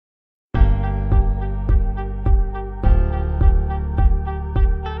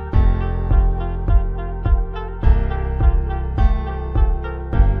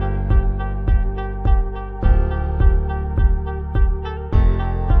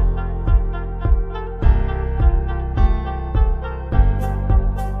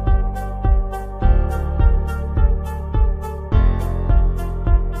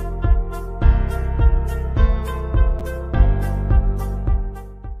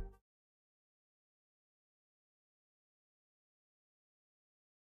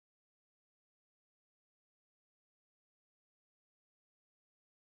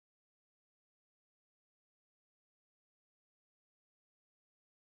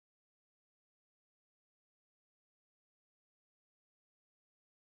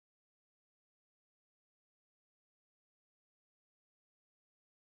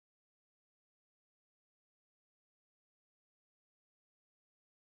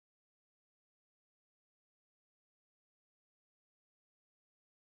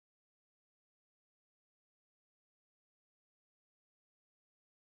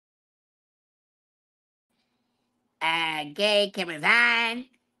gay cameras on.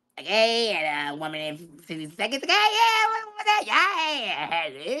 Okay, and a woman in 60 seconds. Okay, yeah, what's that? Yeah,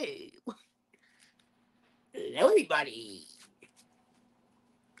 hello. Hello, everybody.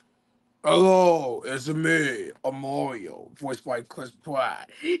 Hello, it's me, Amorio, voiced by Chris Pratt.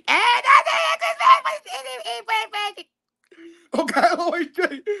 And okay, wait.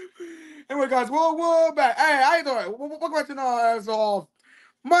 Anyway, guys, we're back. Hey, how you doing? Welcome back to another episode of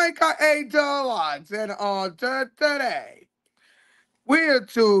Minecraft A Deluxe. And today, we're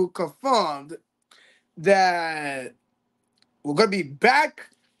to confirm that we're gonna be back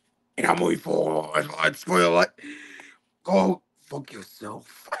in our movie for spoiler. Go fuck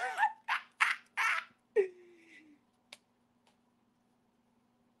yourself.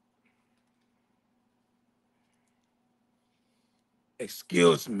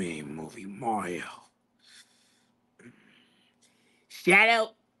 Excuse me, movie Mario.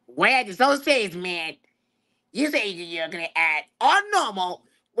 Shadow, where the so serious, man? You say you're gonna act on normal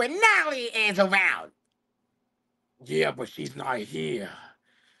when Natalie is around. Yeah, but she's not here.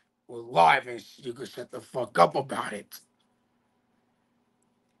 We're live and you can shut the fuck up about it.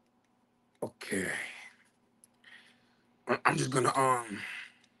 Okay. I'm just gonna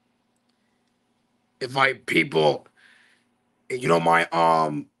invite people. You know my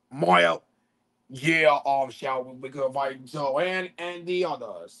Mario. Yeah, shall we could invite Joanne and the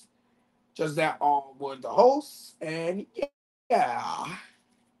others. Just that with the hosts and yeah.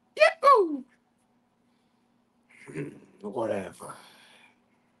 Yahoo! Whatever.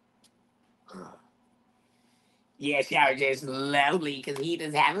 Yeah, Shower just lovely because he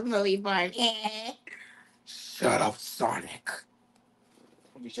does have a movie fun. Shut up, Sonic.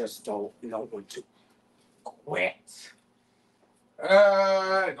 We just don't know when to quit.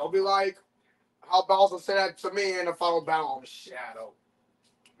 Don't be like how Bowser said that to me in the final battle on Shadow.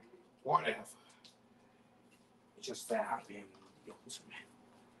 Whatever. It's just that I'm being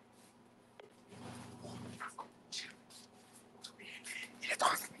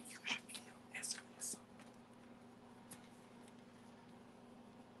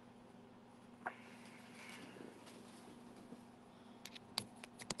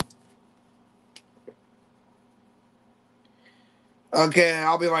okay,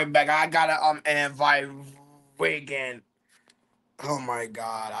 I'll be right back. I gotta invite Reagan. Oh my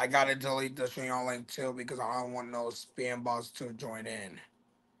god, I gotta delete the stream on link too because I don't want no spam bots to join in.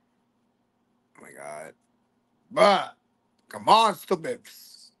 Oh my god. But come on, stupid.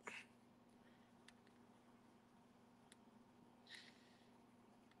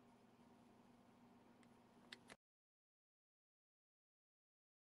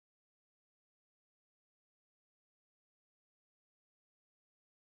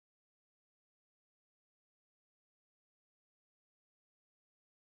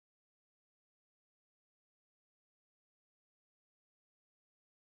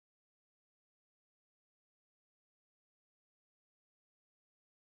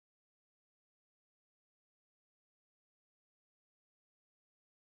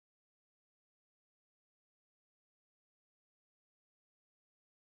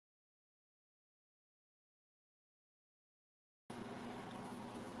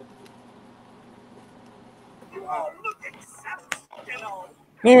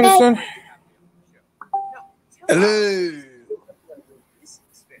 Anderson. Hello.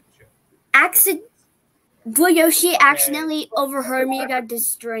 Blue Yoshi accidentally overheard me about the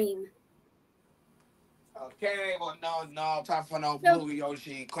stream. Okay, well, no, time for no Blue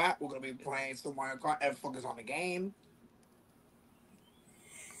Yoshi clap. We're gonna be playing some Mario Kart and focus on the game.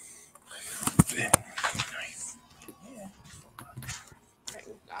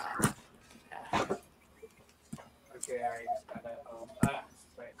 Okay, I just gotta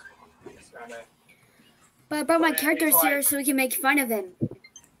wait. Just gotta. But I brought my characters here so we can make fun of him.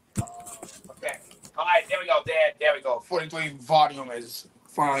 Okay. All right, there we go. There we go. 43 volume is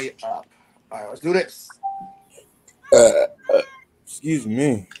finally up. All right, let's do this. Excuse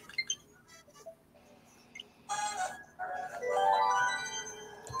me.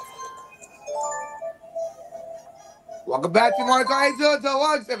 Welcome back to Mario Kart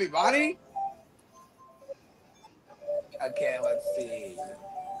Deluxe, everybody. Okay, let's see.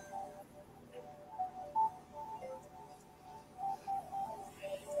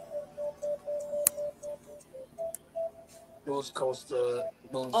 Boost Coaster.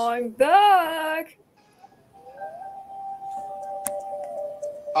 Boost. I'm back.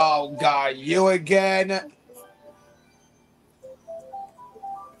 Oh God, you again?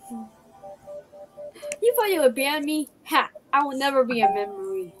 You thought you would ban me? Ha! I will never be a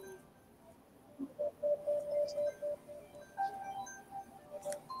memory.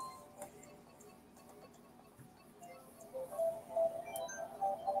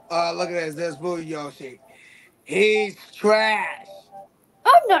 Look at this. This Blue Yoshi. He's trash.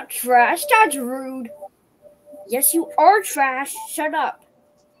 I'm not trash. That's rude. Yes, you are trash. Shut up.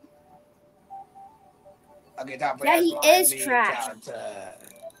 Okay, time for Yeah, that's he my is lead trash. character.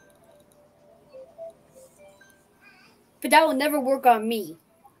 But that will never work on me.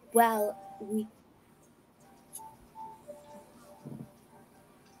 Well, we.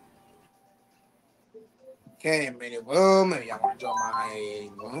 Okay, mini boom. If y'all want to join my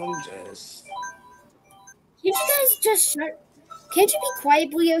room, just. Can't you guys just shut? Can't you be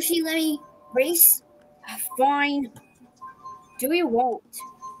quiet, Blue Yoshi? Let me race. Fine. Do you won't?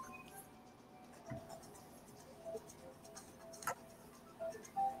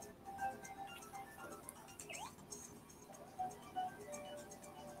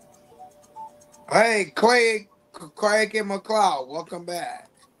 Hey, Craig and McCloud, welcome back.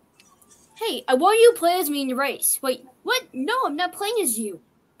 Hey, I want you to play as me in the race. Wait, what? No, I'm not playing as you.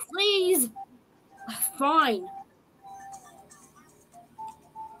 Please. Fine.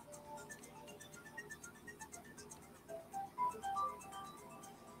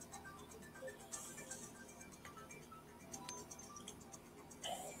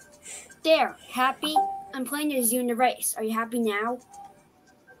 There, happy? I'm playing as you in the race. Are you happy now?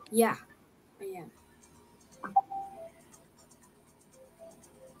 Yeah, I am.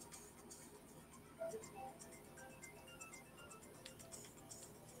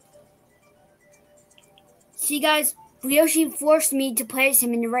 See, guys, Yoshi forced me to play as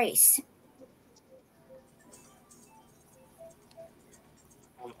him in the race.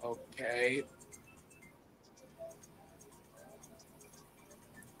 Okay.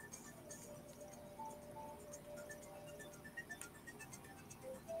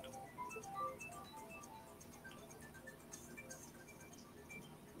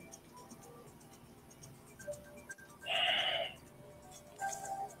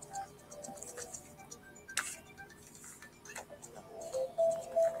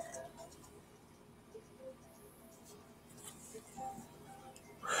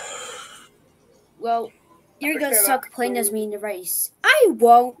 Well, you're gonna suck playing as me in the race. I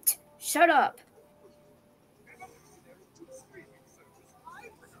won't. Shut up.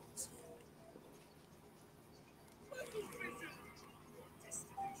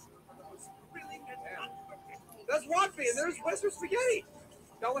 That's rugby, and there's Western spaghetti.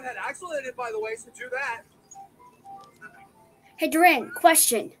 No one had Axel in it, by the way, so do that. Hey, Duran,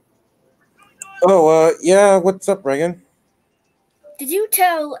 question. Oh, yeah, what's up, Reagan? Did you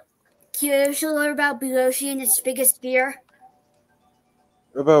tell Kyoshi about Biloshi and its biggest fear?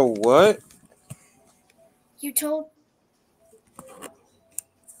 About what? You told.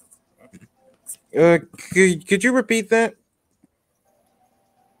 Could you repeat that?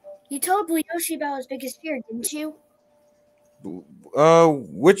 You told Biloshi about his biggest fear, didn't you?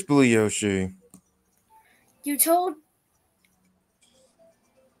 Which Blue Yoshi? You told.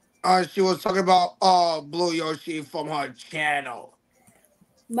 She was talking about Blue Yoshi from her channel.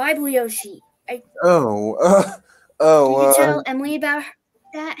 My Biloshi. Oh, Did you oh, tell Emily about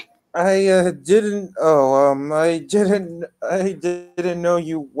that? I didn't, I didn't know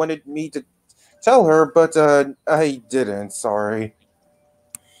you wanted me to tell her, but, I didn't, sorry.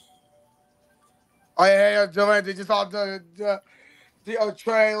 Oh yeah, Joanne, did you saw the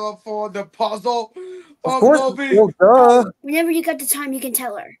trailer for the puzzle Of course, movie? well, duh. Whenever you got the time, you can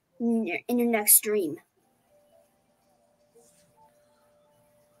tell her in your next stream.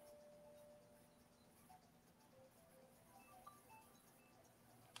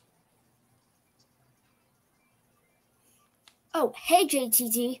 Oh, hey,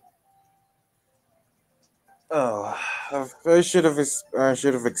 JTT. Oh, I should have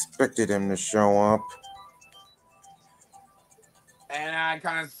expected him to show up. And I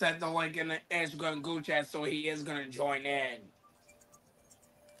kind of set the link in the Instagram group chat, so he is gonna join in.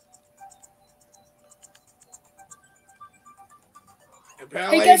 Hey,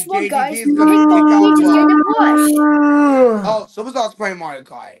 Apparently, guess what, JTT guys? is gonna kick out Pikachu in the bush. Oh, Superstar's playing Mario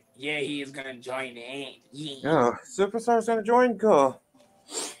Kart. Yeah, he is gonna join in. Yeah. Yeah, Superstar's gonna join, cool.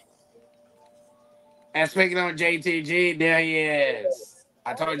 And speaking of JTG, there he is.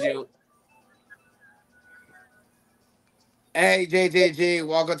 I told you. Hey, JTG,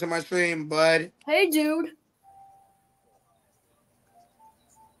 welcome to my stream, bud. Hey, dude.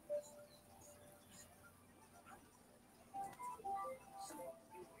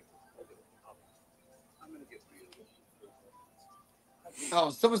 Oh,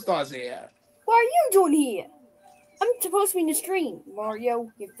 Superstar's here. What are you doing here? I'm supposed to be in the stream,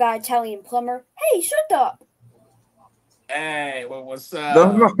 Mario, you fat Italian plumber. Hey, shut up. Hey, what's The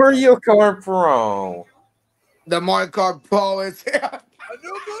up? Mario Kart Pro. The Mario Kart Pro is here.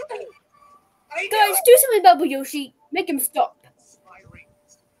 Guys, do something about Buyoshi. Make him stop.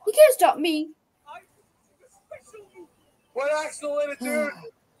 He can't stop me. What accident, dude?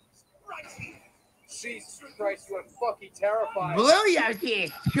 Jesus Christ, you are fucking terrifying. Blue Yoshi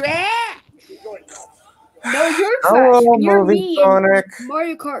is trash. No, you're trash. Hello, And you're movie me Sonic. and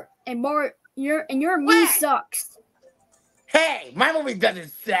Mario Kart. And your me What? sucks. Hey, my movie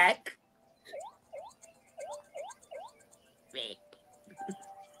doesn't suck.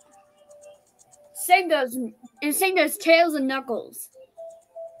 Same does Tails and Knuckles.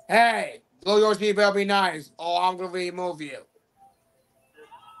 Hey, Blue Yoshi better be nice, or I'm gonna remove you.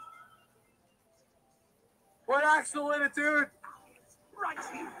 What accident, dude?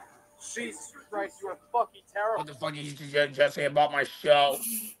 Jesus Christ, you are fucking What terrifying. the fuck did you just say about my show?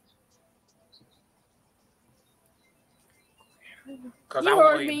 Cause You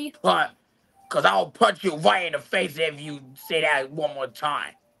heard me. Cause I'll punch you right in the face if you say that one more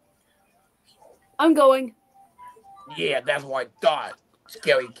time. I'm going. Yeah, that's what I thought.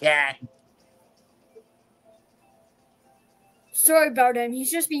 Scary cat. Sorry about him.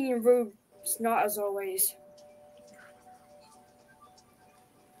 He's just being rude. It's not as always.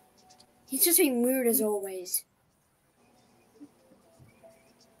 He's just being weird as always.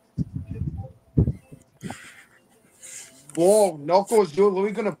 Whoa, Knuckles, you're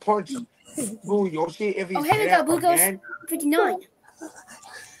really gonna punch Blue Yoshi if he Oh, hey, say we that got Blue Ghost again? 59.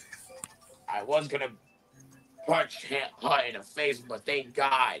 I was gonna punch her in the face, but thank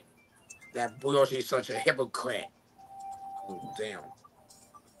God that Blue Yoshi's such a hypocrite. Oh, damn.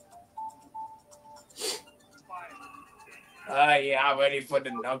 Oh yeah, I'm ready for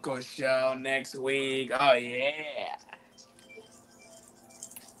the Knuckles show next week. Oh yeah.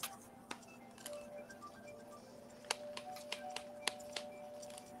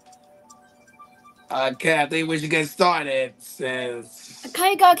 Okay, I think we should get started since. I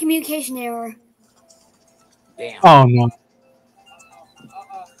kind of got a communication error. Damn. Oh no.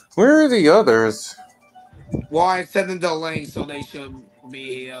 Where are the others? Well, I sent them the link, so they should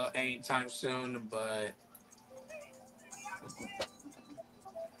be here anytime soon, but.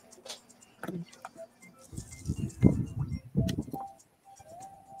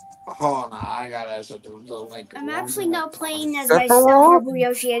 Hold on, I gotta set the link. I'm actually not playing as Sephiroth? myself or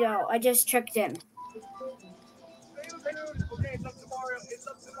Buyoshi at all. I just tricked him. Okay, it's up to Mario. It's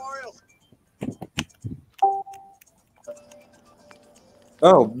up to Mario.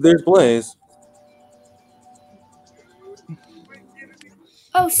 Oh, there's Blaze.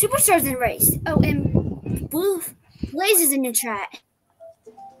 Oh, Superstars in race. Oh, and Blaze is in the chat.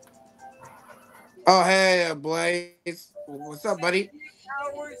 Oh, hey, Blaze. What's up, buddy?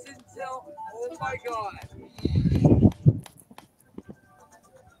 Hours until. Oh my God.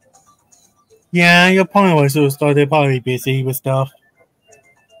 Yeah, your point was to start. They're probably busy with stuff.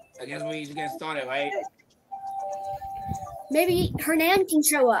 I guess we should get started, right? Maybe Hernan can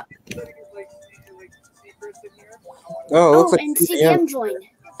show up. Oh, it looks Oh, like and CBM. CBM joined.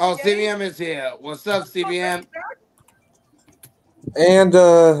 Oh, CBM is here. What's up, CBM? And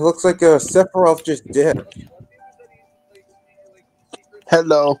looks like Sephiroth just dipped.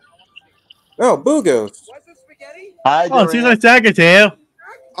 Hello. Oh, Boo Ghost. What's the spaghetti? Hi, Oh, it seems like Durant. Zach is here.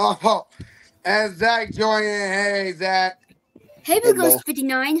 Oh, and Zach joining. Hey, Zach. Hey, Blue Hello. Ghost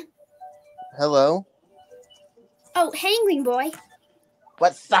 59. Hello. Oh, hey, Green Boy.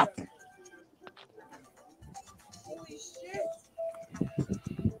 What's up? Holy shit.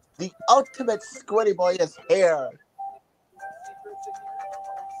 The ultimate Squiddy Boy is here.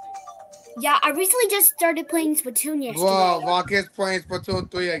 Yeah, I recently just started playing Splatoon yesterday. Whoa, Marcus playing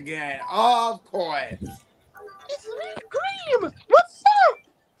Splatoon 3 again. Of course. It's me, Cream. What's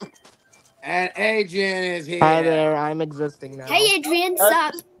up? And Adrian is here. Hi there, I'm existing now. Hey, Adrian,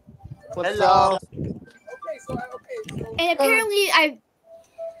 sup? What's Hello. up? Okay, so And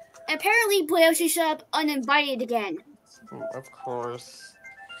apparently Buyoshi showed up uninvited again. Of course.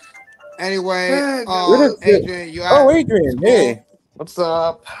 Anyway, Where does it- Adrian, you Oh, have Adrian, school? hey. What's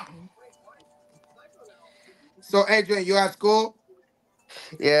up? So, Adrian, you at school?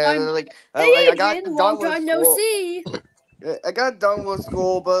 Yeah, I'm- like Hey, I got Adrian, done long with time no school. see. I got done with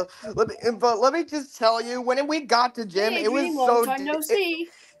school, but let me just tell you, when we got to gym, Hey, it was Adrian, so. long time no see.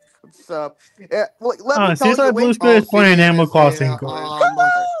 What's up? Yeah, let Oh, me it tell seems you like when. Blue Squid is playing CBM Animal is here. Crossing.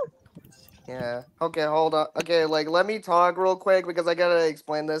 Yeah. Okay, hold on. Okay, like let me talk real quick because I gotta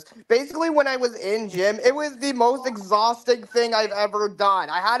explain this. Basically, when I was in gym, it was the most exhausting thing I've ever done.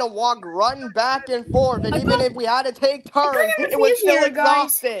 I had to run back and forth, and I even got- if we had to take turns, a it was still confusion here, guys.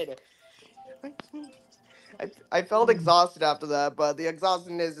 exhausted. I felt exhausted after that, but the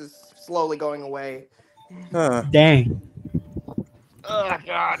exhaustion is slowly going away. Huh. Dang. Oh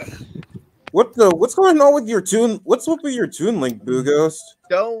God. What's going on with your tune? What's up with your tune link, Boo Ghost?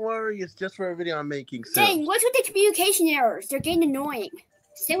 Don't worry, it's just for a video I'm making soon. Dang, what's with the communication errors? They're getting annoying.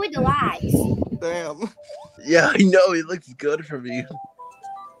 Stay with the lies. Damn. Yeah, I know, it looks good for me.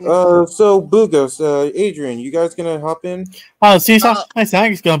 So Boo Ghost, Adrian, you guys gonna hop in? Oh, Caesar, I think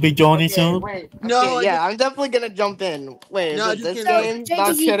he's gonna be joining Okay, soon. wait. No, Okay, yeah, I'm definitely gonna jump in. Wait, No, is it just this kidding. game?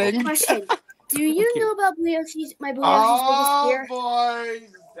 Not kidding. Question. Do you Okay. know about my Blue Yoshi's Oh, biggest fear? boy.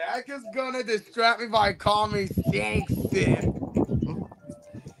 Zach is gonna distract me by calling me Shakespeare.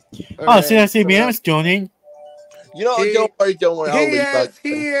 Oh, CBM's joining. You know, He- don't worry, I'll leave.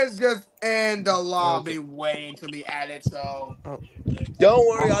 He is just in the lobby waiting to be added, so. Don't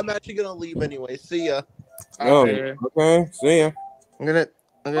worry, I'm actually gonna leave anyway. See ya. Oh, Alright. okay. See ya. I'm gonna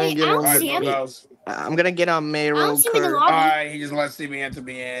Wait, get I don't on. see him. I'm gonna get on I Mayro don't see him in the Kart lobby. Alright, he just lets CBN to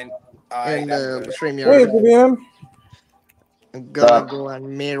be in. Alright, in that's the good. Hey, StreamYard. CBM. I'm gonna go on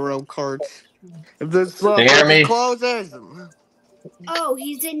Mayro Kart. If this hear me? closes. Oh,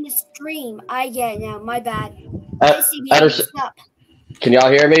 he's in the stream. I get it now. My bad. Uh, Hey, CBN, Anderson, what's up? can y'all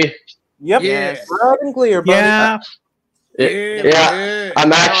hear me? Yep. Yes. Loud and clear, buddy. Yeah. Yeah,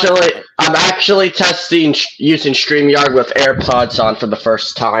 I'm actually testing using StreamYard with AirPods on for the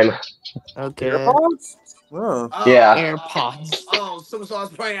first time. Okay. AirPods? Oh. Yeah. AirPods. Oh, Superstar's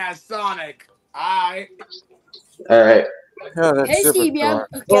playing as Sonic. Alright. All right. Yeah, that's Hey, super CBN.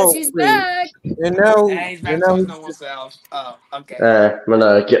 cool. Guess who's back? And now, And he's back to his normal self. Oh, okay. I'm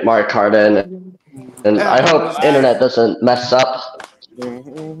gonna get my card in, and I hope internet doesn't mess up.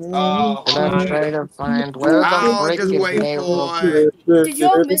 Oh, And I'm trying to find where the I'll just freaking wait Mayro. for it. Did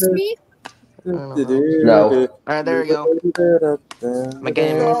y'all miss me? No. Alright, there you go. My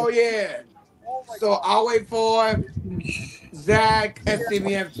game. So, yeah. So, I'll wait for Zach and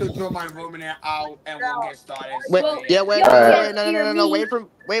CBM to join my room and then we'll get started. Wait, So, yeah, wait, Y'all wait, can't no, hear me.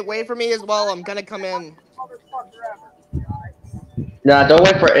 wait for me as well. I'm gonna come in. Nah, don't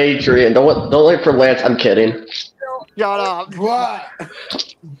wait for Adrian. Don't wait for Lance. I'm kidding. Shut up. What?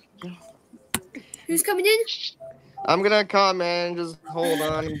 Who's coming in? I'm gonna come in. Just hold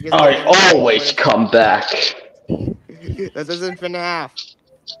on. I always come back. This isn't FNAF.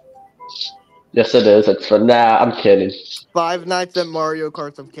 Yes, it is. It's for nah. I'm kidding. 5 Nights at Mario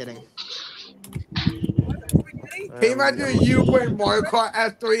Kart. I'm kidding. Can you imagine you playing Mario Kart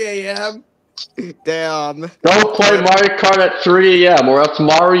at 3 a.m.? Damn. Don't play Mario Kart at 3 a.m. or else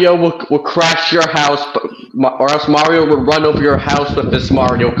Mario will crash your house, or else Mario will run over your house with this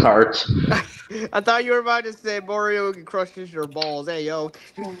Mario Kart. I thought you were about to say Mario crushes your balls. Hey, yo.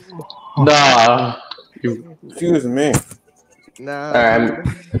 Nah. excuse me. No.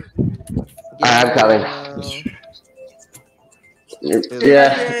 I'm coming.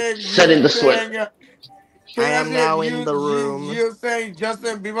 Yeah, setting the switch. I am now in the room. You saying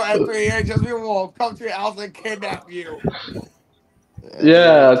Justin Bieber at 3 a.m. Justin Bieber will come to your house and kidnap you.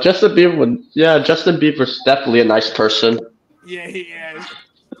 Yeah, Justin Bieber's definitely a nice person. Yeah, he is.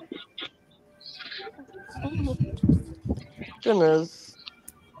 Goodness.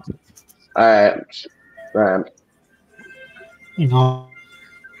 Alright. You know.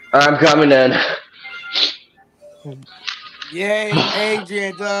 I'm coming in. Yay,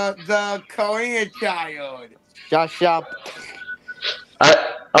 Adrian, the Korean child. Shut up.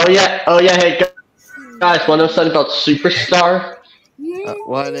 Oh yeah, hey guys, wanna know something about Superstar?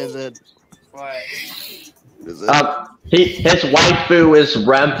 What is it? What? Is it? His waifu is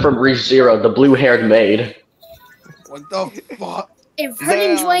Rem from ReZero, the blue-haired maid. What the fuck? If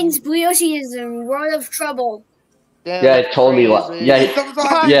Vernon joins Blue Yoshi is in a world of trouble. Damn, Yeah, he that's told me. crazy. Yeah,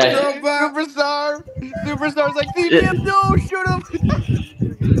 Superstar's like, CBM, no, shoot him.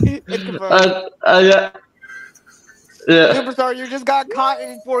 It's confirmed. Yeah. Superstar, you just got caught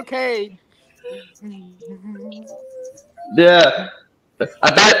in 4K. Yeah.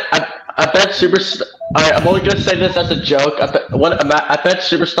 I bet Superstar. I'm only gonna say this as a joke. I bet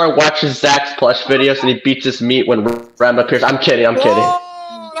Superstar watches Zach's plush videos and he beats his meat when Ram appears. I'm kidding.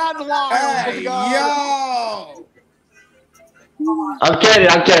 Oh, that's wild. Hey, yo! I'm kidding.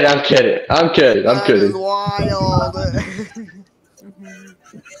 That is wild.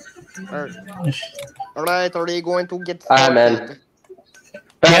 Alright, are they going to get started? man.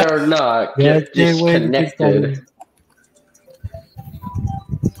 Better not get disconnected.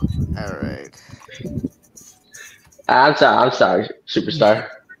 Alright. I'm sorry, Superstar.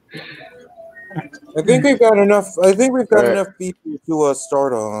 I think we've got enough. Enough people to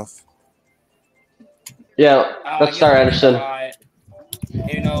start off. Yeah, let's start, Anderson.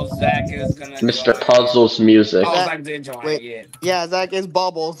 You know, Zach is gonna Mr. join. Puzzle's music. Oh, Zach- Zach did join. wait. Yeah. Yeah, Zach is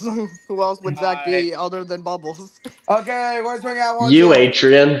Bubbles. Who else would Zach be Alright. other than Bubbles? Okay, what's bring out one? You,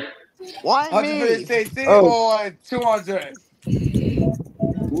 Adrian. Why 100 for the me? CC Oh. or 200?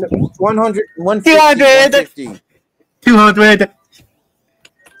 100, 150, 200. 150. 200.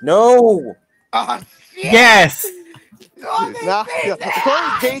 No. Oh, shit! Yes. Oh, they Nah, say of that!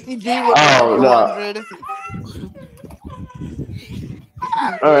 course JTG would Oh, be no. 200.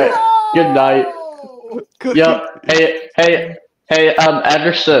 Alright. Good night. No! Yep. Hey,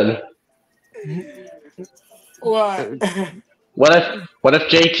 Anderson. What? What if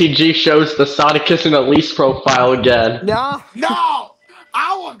JTG shows the Sonic Kiss and Elise profile again? Nah. No!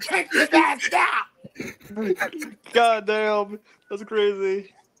 I will kick his ass down! God damn. That's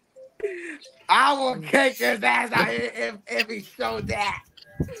crazy. I will kick his ass out if he showed that.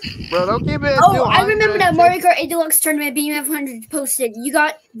 Bro, don't keep it at Oh, I 200. remember that Mario Kart 8 Deluxe tournament BMF 100 posted. You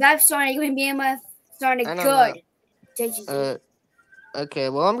got that Sonic and BMF Sonic I don't good. JGC. Okay,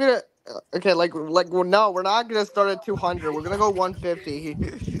 well, I'm gonna. Okay, well, no, we're not gonna start at 200. We're gonna go 150.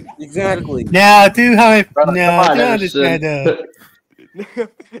 Exactly. No, 200. Brother, No, come on, 200 Anderson. better.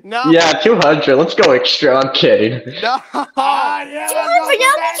 No. Yeah, 200. Let's go extra. I'm kidding. No. Ah, yeah, let's 200 go,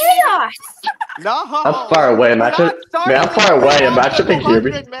 now Zach. chaos. No. I'm far away. Imagine. Man, I'm far away. Imagine they hear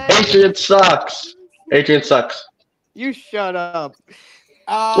me. Adrian sucks. Adrian sucks. You shut up.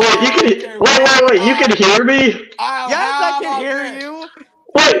 Wait, you can. Wait. You can hear me? Yes, I can hear you.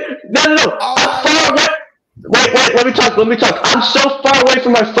 Wait, no. I'm far away. Wait. Let me talk. I'm so far away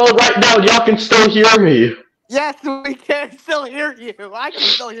from my phone right now, and y'all can still hear me. Yes, we can still hear you. I can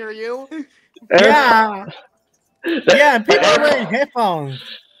still hear you. Yeah. Yeah, My people are AirPods- wearing headphones.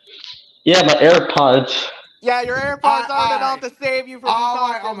 Yeah, my AirPods. Yeah, your AirPods aren't enough to save you from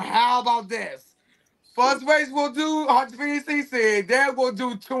Alright, talking. how about this? First race we'll do 150cc, then we'll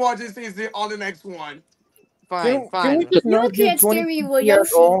do 200cc on the next one. Fine. Can we just You not do can't scare 20 me, cc at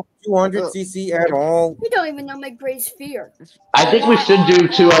Yoshi. all? 200cc at all? You don't even know my greatest fear. I think we should do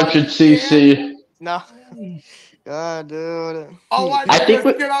 200cc. No. God, dude. Alright, I then think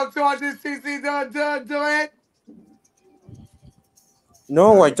let's we- get on 200cc, do it.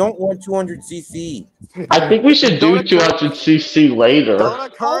 No, I don't want 200cc. I think we should do 200cc later. Don't All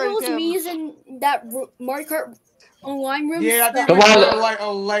encourage those him. me's in that Mario Kart online room. Yeah, I think Come we on. should do like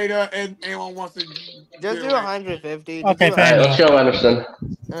later and anyone wants to Just do it. 150. Okay, Just do fair Alright, let's go, Anderson.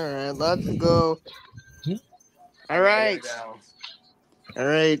 Alright, let's go. Alright.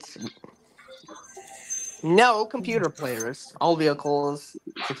 Alright. No computer players. All vehicles.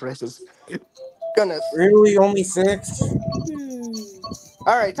 6 races. Goodness. Really? Only 6?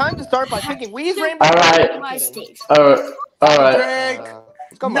 Alright, time to start by picking Wii's Rainbow. Alright. My stage. Alright. Drake.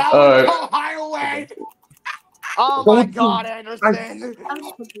 Come Now on. we go highway. Oh my god, Anderson.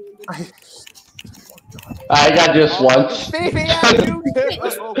 I got this once. Stevie, yeah, you too.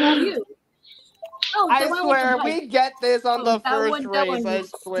 You. Oh, I the one with swear, the we light. get this on the Oh, that first one, that race. one I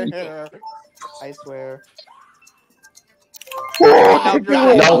was swear. I swear. Oh,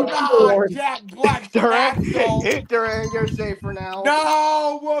 No. No, Jack Black Durant, Castle. Durant, you're safe for now.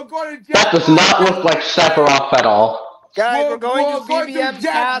 No, we're going to That Jack does not look like Sephiroth at all. Guys, we're going to going to CBM's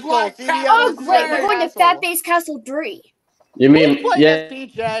Jack castle. Black CBM Oh, is great. Castle. We're going to Fat Base Castle 3. You Who's mean playing yeah? as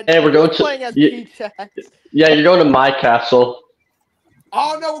Peach-Head? Yeah, we're going Who's to- playing as yeah. Peach-Head? Yeah, you're going to my castle.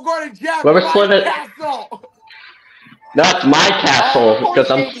 Oh no, we're going to Jack Whoever's Black playing it- Castle. No, it's my castle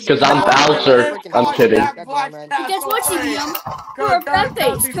because I'm Bowser. I'm kidding. Jack Black Hey, guess Castle what, three. CBM? We're a Fat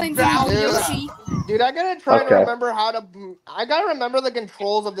Base coming from Bowser. Yoshi. Dude, I gotta try to Okay. remember how to. I gotta remember the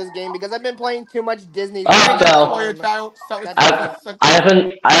controls of this game because I've been playing too much Disney. Oh, Child, so-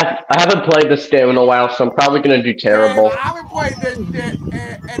 I haven't played this game in a while, so I'm probably gonna do terrible. Man, I haven't played this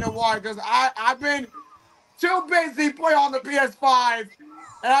shit in a while because I've been too busy playing on the PS5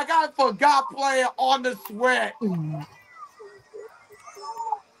 and I got forgot playing on the Switch.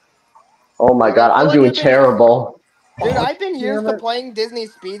 Oh my god, I'm doing terrible. Dude, I've been used to playing Disney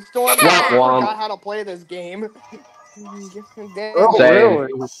Speedstorm, but Womp I womp. forgot how to play this game. Oh, Same.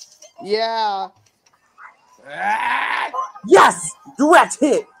 really? Yeah, Ah, Yes! Direct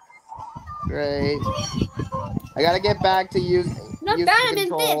hit! great. I gotta get back to using. Not bad, I'm in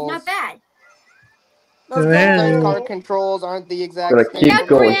fifth. Not bad. Those Yeah. sometimes card controls aren't the exact Gonna same. keep Yeah,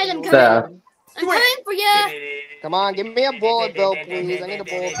 going Brad, I'm fast. I'm coming for ya. Come on, give me a bullet bill, please. I need a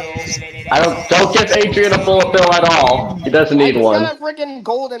bullet bill. I don't give Adrian a bullet bill at all. He doesn't I need just one. got a freaking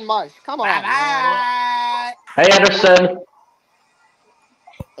golden mush. Come on, man. bye-bye. Hey Anderson.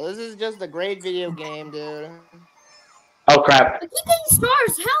 This is just a great video game, dude. Oh crap. I keep getting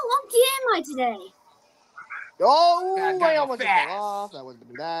stars. How lucky am I today? Oh, Gotta I go almost just fast. fell off. That would have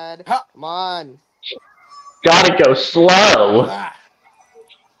been bad. Huh. Come on. Gotta go slow. Ah.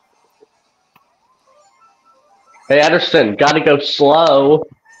 Hey, Anderson, gotta go slow.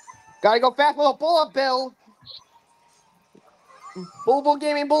 Gotta go fast with a bullet bill. Bull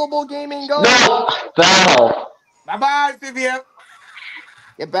gaming, go. No! Foul. Bye-bye, Cynthia.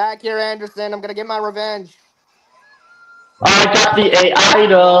 Get back here, Anderson. I'm gonna get my revenge. I got the 8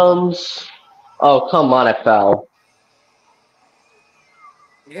 items. Oh, come on, I fell.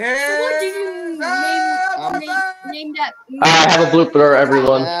 Yeah. So what did you name that? I have a blooper,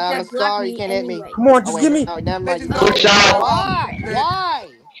 everyone. I'm That a black star. You meat can't hit me. anyway. Come on, just Oh, give wait, me. no, never mind. Good shot. Why? Why?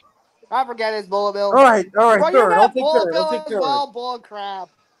 I forget his bullet bill. Alright, Bro, you third. I'll got take bullet third. bill I'll take as third. well. Bull crap.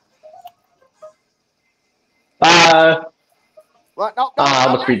 What? No, I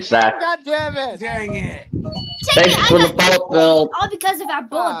almost beat Zach. God damn it. Dang it. Thanks for the bullet bill. All because of our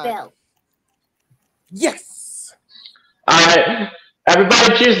bullet Fuck. bill. Yes! Alright,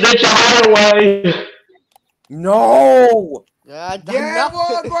 everybody choose Ninja Hideaway. No! God Yeah, damn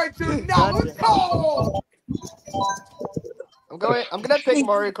we're it. going to God Naruto. I'm gonna pick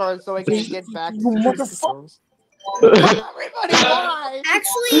Mario Kart so I can get back to You Super motherfucker. Everybody, why?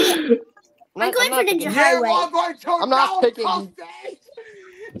 Actually, I'm going for Ninja picking- Yeah, Highway. we're going to I'm not picking- Naruto State.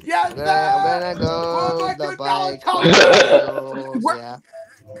 Yes, sir. I'm gonna We're go going the to bike. Naruto State. Yeah.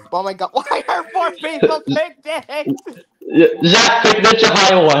 Oh my god, why are 4 people picking? Zach, pick Ninja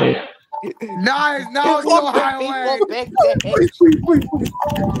Hideaway. Nice, Four Naruto Highway. people picked it. Please.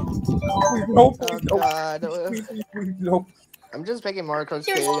 Nope. Oh Nope. god. Nope. I'm just picking Mario Kart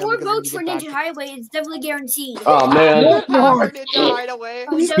There's Stadium 4 because we votes for can get Ninja back Highway. It's definitely guaranteed. Oh, man. No, to our no. Ninja Hideaway.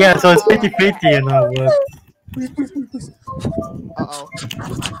 Yeah, so it's 50-50 and all that. Please. Uh-oh.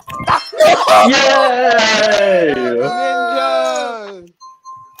 Yay! Ninja!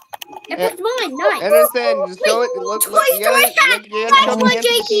 It was mine. Nice. Anderson, just show it. Look, Toy you gotta, Story hat. look, you gotta show Nice one, the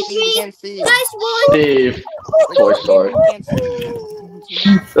people who JTG. can't see. Nice one. Steve, Like, Toy people Story. who can't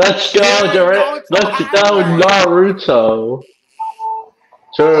see. Let's go, Durant. Let's go, Naruto.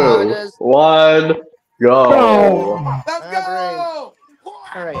 2, 1, go. Let's go.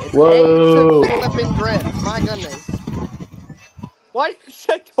 Alright, it's Whoa. A slip and drift. My goodness. What?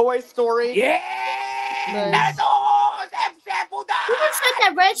 Toy Story? Yeah. Nice. You just said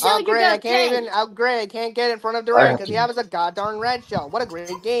that red shell. Oh, You're great, I gonna can't pay. even, I can't get in front of Durant because he has a goddamn red shell. What a great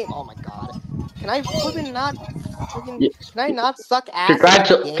game. Oh my god. Can I flippin' not, freaking, can I not suck ass in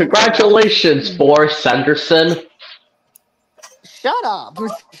this game? Congratulations, Boris Sanderson. Shut up.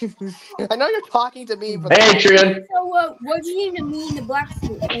 I know you're talking to me, but Hey, Adrian. So, what do you even mean the black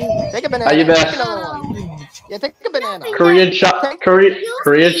fruit? Anyway. take a banana. How you been? Take another one. Yeah, take a banana. Korean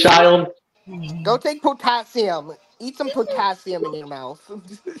child. Go take potassium. Eat some potassium in your mouth.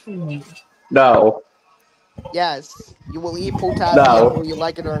 No. Yes, you will eat potassium No. whether you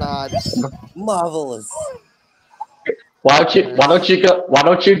like it or not. Marvelous. Why don't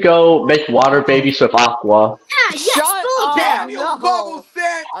you go make water babies with Aqua? Ah, yes, Shut bull up. Damn you, No. bubble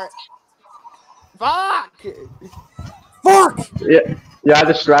set. Fuck! Fuck! Yeah, I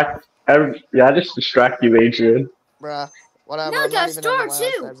just distract you, Adrian. Bruh, whatever. Now I I'm got not a even star on the last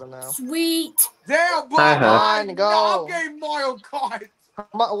too. episode now. Sweet. Damn, boy. Uh-huh. Go. Now game Mario Kart.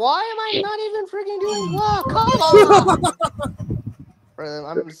 Why am I not even freaking doing well? Come on! Bruh,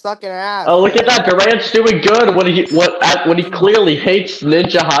 I'm sucking ass. Oh, look at that! Durant's doing good when he clearly hates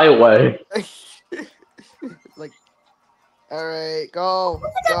Ninja Highway. Like, alright, go. Look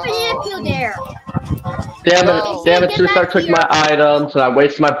at that banana peel there. Damn No. it! Superstar took my items and I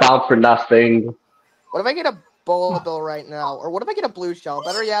wasted my bomb for nothing. What if I get a bullet bill right now? Or what if I get a blue shell?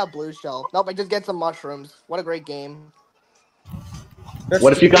 Better, yeah, blue shell. Nope, I just get some mushrooms. What a great game.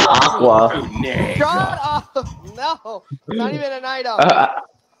 What if you got Aqua? Shut up! No! It's not even an item.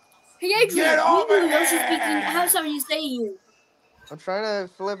 Hey, Adrian, Get over you know she's here. speaking. How sorry you say you? I'm trying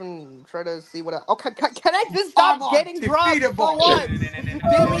to flip and try to see what I... can I just stop I'm getting drugs for undefeatable. once?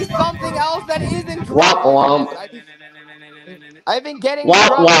 Give me something else that isn't Womp drugs. womp. I've been getting Womp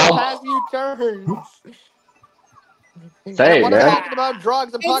drugs the womp. past few turns. Say, When I'm man. talking about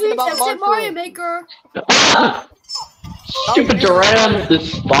drugs, I'm talking Adrian about said Mario mushrooms. Maker. Stupid Durant,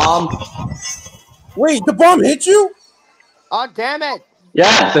 this bomb. Wait, the bomb hit you? Oh, damn it!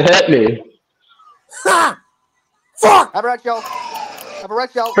 Yes, it hit me. Ha! Fuck! Have a red shell. Have a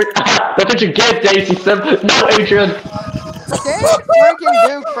red shell. That's what you get, Daisy Sim. No, Adrian. Damn freaking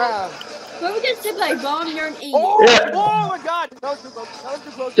Duke crap. Whoever gets hit by a bomb, you're an idiot. Oh, Yeah. oh my god! That was too close. That was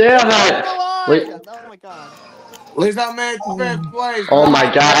too close. Damn That it. was Wait. the line. Oh my god. At least I made fifth place. Oh my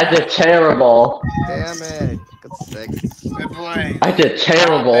god, I did terrible. Damn it. Good 6. Fifth place. I did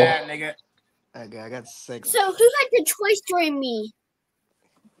terrible. Not bad, nigga. Okay, I got 6. So who had the choice during me?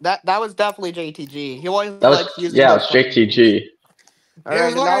 That was definitely JTG. He always That likes was using it those was funny moves. JTG.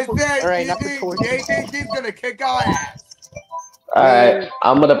 Here's Alright, what now I for said. alright, You now for think torture. JTG's gonna kick our ass? Alright,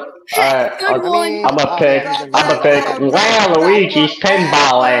 I'm gonna alright, Good I mean, I'm gonna oh, pick yeah, he's I'm gonna gonna go pick there. Waluigi's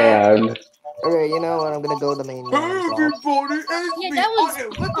Pinball Land. Okay, you know what? I'm gonna go the main man himself. Everybody is Yeah, me. that was- I am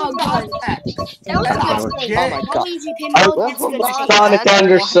Little oh, Nas good. X. That was And a good I'm thing. Oh my gay. god. Luigi Pinball, it's a good Not thing. Sonic man.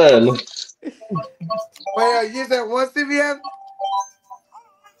 Anderson. Wait, you said what, CBM?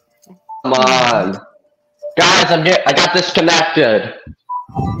 Come on. Guys, I got disconnected.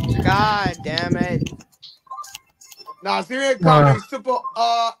 God damn it. Nah, CBM called me super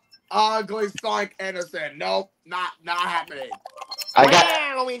ugly Sonic Anderson. Nope, not happening. I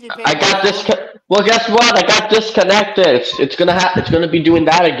got this. Well, guess what? I got disconnected. It's gonna be doing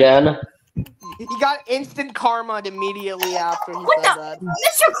that again. He got instant karma immediately after he What said the? that.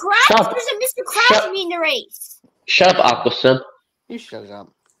 Mr. Krabs? Shut- What does Mr. Krabs mean to race? Shut up, Aquasim. You shut up.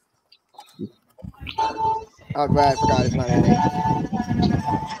 Oh, right, I forgot it's not ending.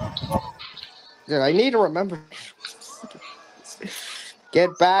 Dude, I need to remember.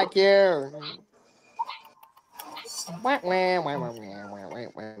 Get back here.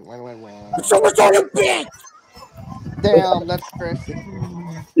 Damn, that's crazy.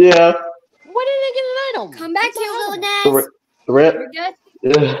 Yeah. Why did I get an item? Come back What's here, the little item? Naz. Rip. You're good?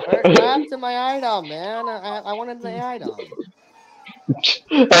 What happened to my item, man? I wanted the item.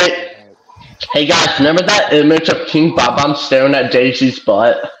 Hey guys, remember that image of King Bob staring at Daisy's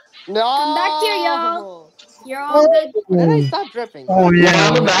butt? No. Come back here, y'all. You're all good. When did I stop dripping? Oh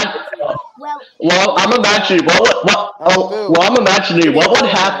yeah. Well, I'm imagining I'm imagining what would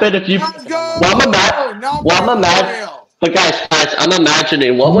happen if you. Let's go. Well, I'm imagining. But guys, I'm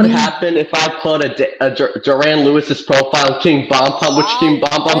imagining what would happen if I put a Duran Lewis's profile on King Bomb Pump, which King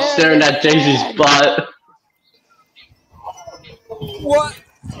Bomb Pump staring at Daisy's butt. What?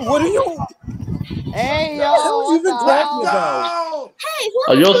 What are you? Hey, yo. What are you even what the talking hell? about? hey,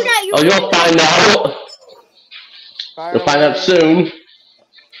 whoever threw that, You'll find out. Fire You'll find out away. soon.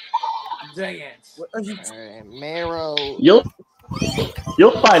 Dang it. What are you? Alright, Marrow.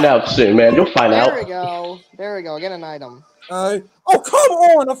 You'll find out soon, man. You'll find out. There we go. There we go. Get an item. Oh, come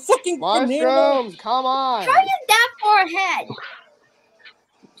on! A fucking banana. Mushrooms, come on. how are you that far ahead?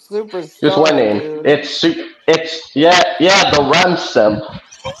 Super Just star, winning. dude. It's yeah, the run sim.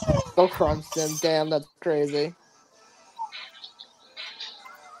 So Crumbston, damn, that's crazy.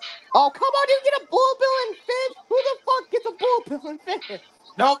 Oh, come on, you get a bull bill and fish? Who the fuck gets a bull bill and fish?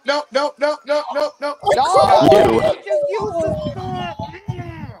 Nope. No, You. he just used the star.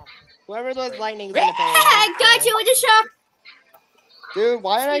 Whoever those lightning's gonna pay. I got you with the shock. Dude,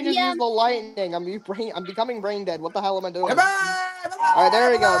 why did I just Yeah. use the lightning? I'm becoming brain dead. What the hell am I doing? Bye-bye. Alright, there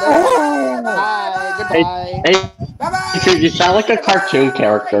we go. Bye, goodbye. Hey, you sound like a cartoon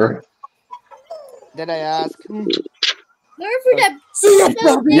character. Did I ask? Whoever threw that. See ya,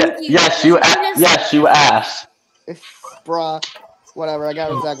 No, Bobby. thank you. Yes, you asked. Bruh. Whatever, I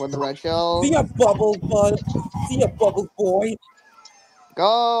got Zach with the red shell. See ya, bubble bud. See ya, bubble boy.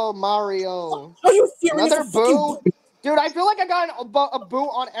 Go, Mario. Are you serious? Another boo? Dude, I feel like I got a boo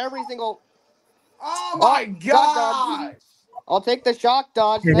on every single... Oh my god. I'll take the shock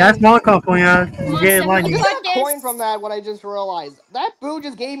dodge. Yeah, that's thanks. Marco for you. You get I lightning. just got a coin from that, what I just realized. That boo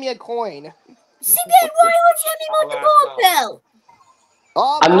just gave me a coin. See, Ben, why would you him on the ball bill?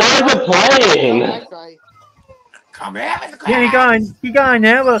 Oh, I'm not even playing. That's right. Come here, Mr. Krabs. Yeah, you got an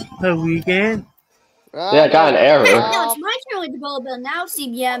error the weekend. Yeah, I got an error. No, it's my turn with the ball bill now,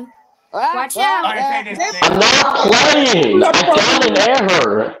 CBM. Watch out. I'm not playing. I got an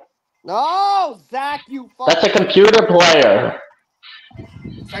error. No, Zach, you fuck. That's a computer player.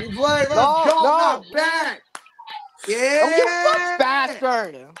 Second play, let's No, go. no. Not bad. Yeah. Oh, you fuck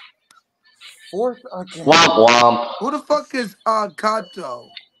bastard. Fourth again. Womp womp. Who the fuck is Kato?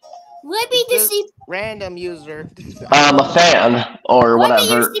 Let me just see. Random user. I'm a fan or Let me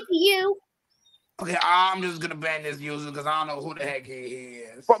your whatever. CPU. Okay, I'm just gonna ban this user because I don't know who the heck he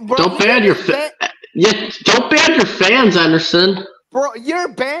is. Bro, Don't ban your don't ban your fans, Anderson. Bro, you're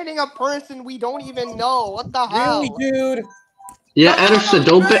banning a person we don't even know. What the hell? Really, dude? Yeah, Anderson,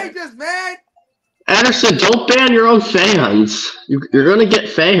 don't ban. Man. Anderson, don't ban your own fans. You're gonna get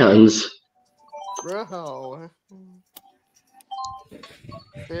fans. Bro.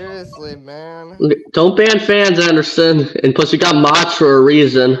 Seriously, man. Don't ban fans, Anderson. And plus, you got mods for a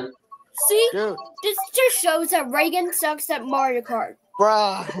reason. See, Dude. this just shows that Reagan sucks at Mario Kart.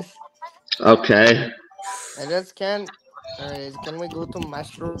 Bruh. Okay. I just can't. Alright, can we go to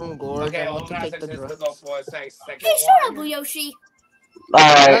Mushroom Gorge? Okay, I well, want to take the let's drugs. go for a second. Hey, shut up, Yoshi.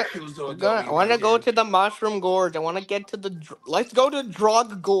 Alright. I want to go to the Mushroom Gorge. I want to get to the. Let's go to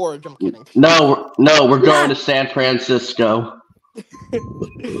Drug Gorge. I'm kidding. No, we're going to San Francisco.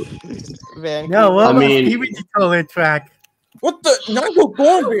 Vancouver. No, what I about mean- the Toilet track? What the? Nigel Oh,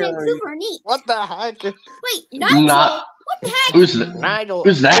 Thornberry. Vancouver, neat. What the heck? Wait, Nigel. Not- What the heck? Nigel.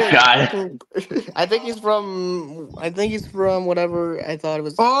 Who's that guy? I think he's from whatever I thought it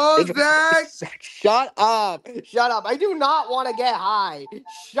was. Oh, Zach! Shut up! Shut up! I do not want to get high.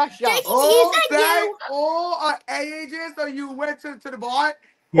 Shut up! Oh, Is that Zach! you? Oh, agent, so you went to the bar? Of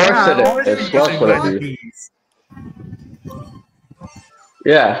course Yeah, it I is. was Of course what I do. these.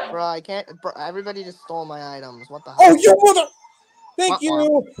 Yeah. Bro, I can't. Bro, everybody just stole my items. What the Oh, hell? you mother! Thank What?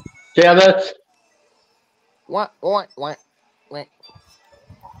 you. Damn it. What? Hey!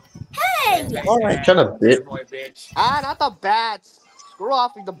 All right. Shut up, bitch. Boy, bitch. Ah, not the bats. Screw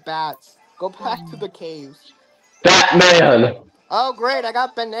off with the bats. Go back to the caves. Batman. Oh, great! I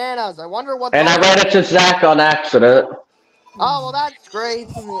got bananas. I wonder what. And I those- ran into Zach on accident. Oh well, that's great.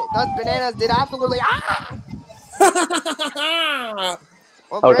 Those bananas did absolutely. Ah!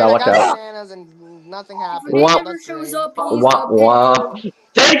 Well, Oh, great, God, I watch got out. bananas and nothing happened. If Wah- it never shows up, he's Wah, the wah. picker.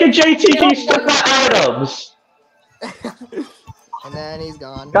 Dang it, JT, you took my items. And then he's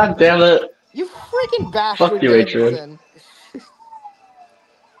gone. God damn it. You freaking bastard! Fuck you, Adrian. Davidson.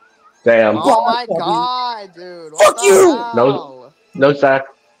 Damn. Oh my god, dude! What Fuck the you! hell? No, Zach.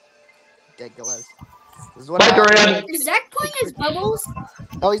 Ridiculous. This is what Bye, happens. Corinne. Is Zach playing his bubbles?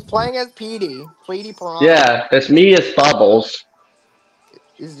 Oh, he's playing as Petey. Petey Piranha. Yeah, it's me as Bubbles.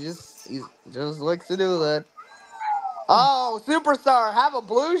 He just likes to do that. Oh, Superstar, have a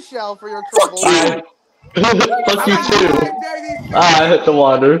blue shell for your trouble. Fuck you too. JD. I hit the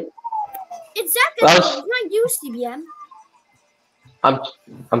water. It's Zach That that's was- it's not you, CBM. I'm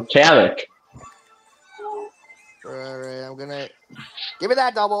Kamek. Alright, I'm gonna give me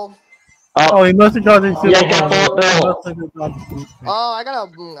that double. Oh, he must have gone into Yeah, got full bill. Oh, I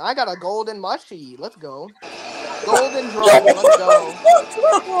got a golden mushy. Let's go. Golden drum. Let's go.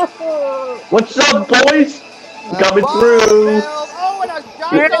 What's up, boys? Coming Ball through. failed. Oh, and a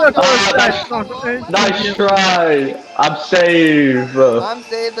shotgun. Nice try. I'm safe. I'm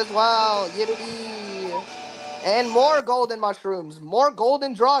saved as well. Yippee. And more golden mushrooms. More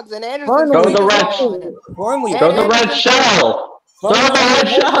golden drugs. And Anderson's Go green the red. gone. Finally. Throw the red shell. Throw the red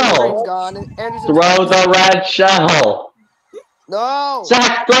Green's shell. gone. And Anderson's Throw the red shell. No.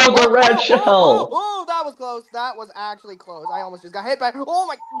 Zach, throw the red shell. Oh, that was close. That was actually close. I almost just got hit by. Oh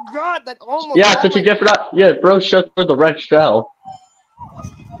my god, that almost. Yeah, oh that's what you my- get for that. Yeah, bro, shut for the red shell. Oh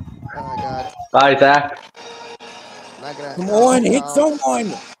my god. Bye, Zach. Not gonna. Come on, hit someone.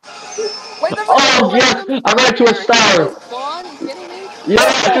 Wait, there's Oh, yeah, I ran to a star. Spawn? You kidding me? Yeah, I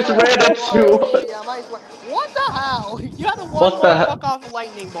just ran into Oh, yeah, might as well. What the hell? You had a What the hell? fuck off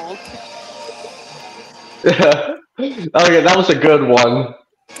lightning bolt. Okay, that was a good one.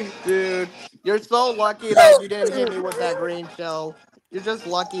 Dude, you're so lucky that you didn't hit me with that green shell. You're just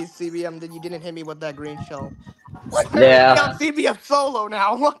lucky, CBM, that you didn't hit me with that green shell. Yeah. I'm CBM solo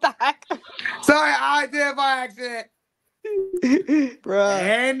now. What the heck? Sorry, I did it by accident. Bruh.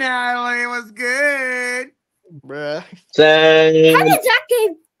 Hey, Natalie, what's good? Bruh. How Same. did Zach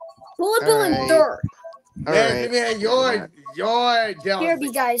get bullet bill in Alright. third? Yes, Alright. man, you're Here, jealous.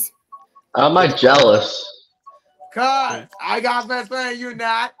 be guys. Am I jealous? Cause I got best friend, you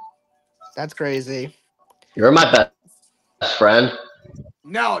not. That's crazy. You're my best friend.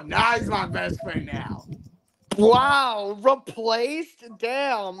 No, now he's my best friend now. Wow, replaced?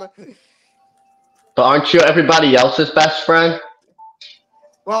 Damn. But aren't you everybody else's best friend?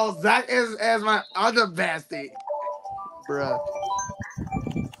 Well, Zach is as my other bestie. Bruh.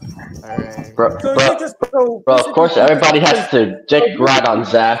 Alright. Bro, So bro, you just so bro, of course everybody has to take right on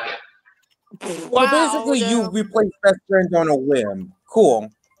Zach. So basically, you replace best friend on a whim. Cool.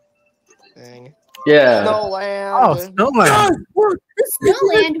 Dang. Yeah. Snowland. Oh, Snowland.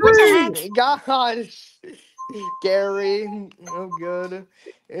 Snowland, what the heck? Gosh. Gary. Oh, good.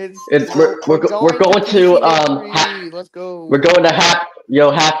 We're going to CC3. Let's go. we're going to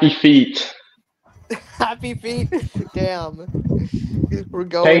Happy Feet. Happy feet. Damn. We're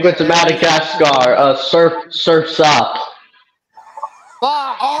going. Penguin to Madagascar. Surf's up.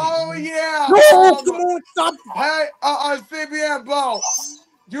 Fuck. Oh yeah. No, come on, stop. Hey, CBN Bo.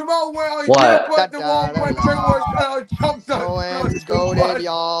 You know when What? you put the one when Penguin jumped Snowland's goated,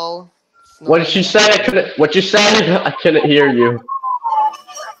 y'all. What did she say? What you say? I couldn't hear you.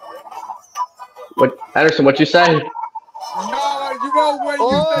 What, Anderson? What you say? No, you know when you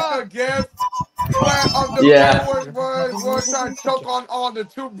Oh. take a gift when the Yeah. was trying to choke on the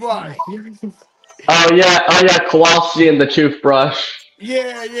toothbrush. Oh yeah, Kowalski and the toothbrush.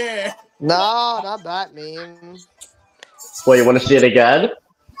 Yeah. No, not that meme. Wait, you want to see it again?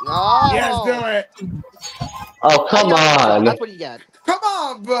 No. Yes, do it. Oh, come on. That's what you get. Come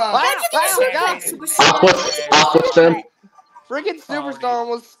on, bro. Wow, Superstar. Aqua Sim. Freaking Superstar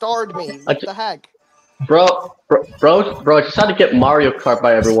almost starred me. What the heck? Bro, just had to get Mario Kart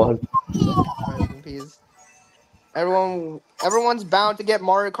by everyone. Rest in peace. Everyone's bound to get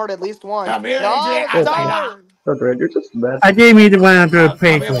Mario Kart at least once. Come here, No, AJ. it's I say no. darn. Oh, Brad, you're just mad. I gave me the one I'm gonna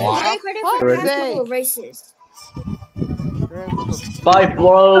pay Come for here, it. boy. Very credit for Fuck's past sake. couple races. Bye,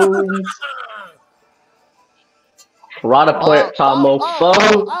 bros. Rada plant Tomo phone.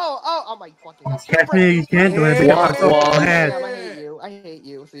 Oh my fucking god. Definitely you can't do it Yeah. because Walk, walk. ahead. I hate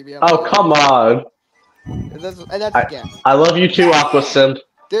you, CBM. Oh, come on. That's again. I love you too, Aqua Sim.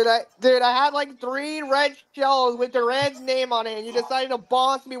 Dude, I had like 3 red shells with Durant's name on it, and you decided to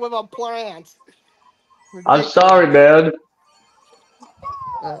boss me with a plant. I'm sorry, man.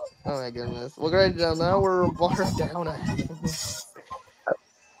 Oh my goodness. We're gonna now we're bar down.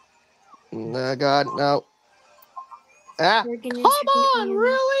 No god, no. Ah, come on,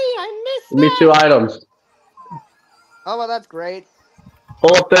 really? I missed Give me 2 items. Oh well, that's great.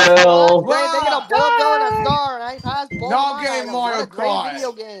 Bullet bill. Great, they get a bullet bill and a star, and I passed both No my game items. Mario What a great Kart.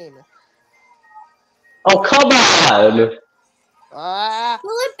 video game. Oh, come on. Ah.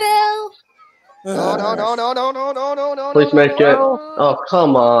 Bullet bill. No. Please make it. Oh,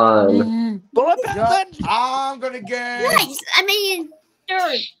 come on. Bullet bill. Yeah, I'm gonna get. Nice. I mean,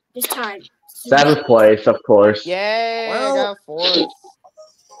 third this time. 7th place, of course. Yay, Well- I got 4th.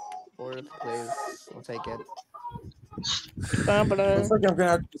 4th, please. I'll take it. Looks like I'm gonna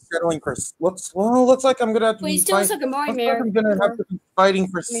have to be settling for. Looks like I'm gonna have to Wait, be still looks fighting. like a Mario Looks like I'm gonna have to be fighting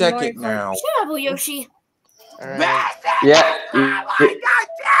for second now. Shut up, Yoshi. Alright. Yeah.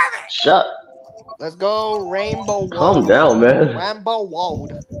 Shut. Let's go, Rainbow Road. Calm down, man. Rainbow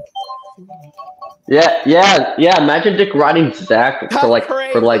Road. Yeah. Imagine Dick riding Zach for like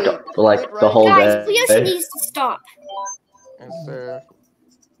the whole Guys, day. Yoshi needs to stop. Yes, sir.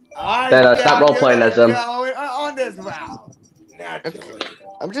 Then stop role playing as him. On this round. Naturally.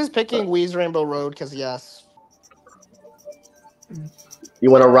 I'm just picking Wee's Rainbow Road because yes.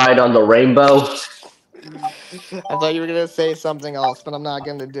 You want to ride on the rainbow? I thought you were gonna say something else, but I'm not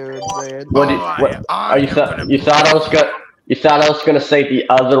gonna do it. Say it. What? You thought I was gonna say the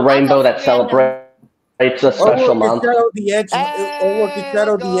other rainbow that celebrates a special month? Look, it's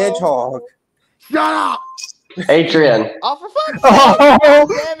Shadow the Hedgehog. Shut up! Adrian. Oh, for fuck's sake!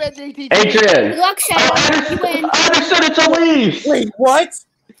 Damn it, JTG. Adrian. Good luck, Shadow. You win. I said it to leave. Wait, what?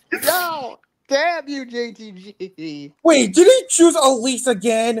 No! Damn you, JTG. Wait, did he choose Elise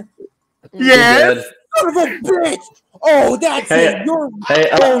again? Yes. Son of a bitch! Oh, that's Hey, it. You're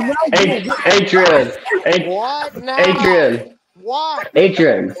Adrian. What now? Adrian. What?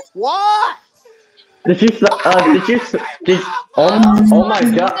 Adrian. What? Oh my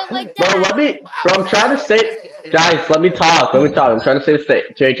god. Bro, I'm trying to say, guys, let me talk. I'm trying to say this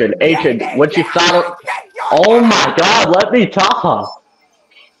to Adrian. Adrian, what you thought of, oh my god, let me talk.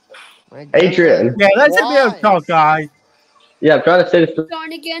 Adrian. Yeah, let's be able to talk, guys. Yeah, I'm trying to say this to,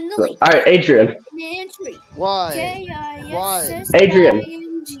 Going again, the lead. alright, Adrian. What? Adrian.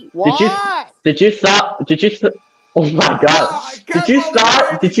 What? Did you stop, oh my god. Did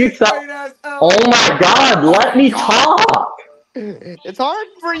you stop, oh my god, let me talk. It's hard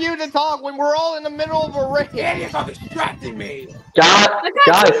for you to talk when we're all in the middle of a race. You're distracting me. Guys,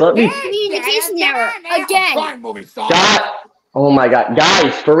 let me, Communication error again. Fine, movie star. God, oh my god,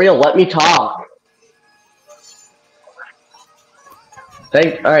 guys, for real, let me talk.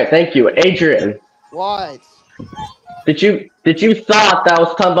 Thank you, Adrian. What? Did you thought that I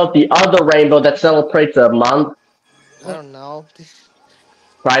was talking about the other rainbow that celebrates a month? I don't know.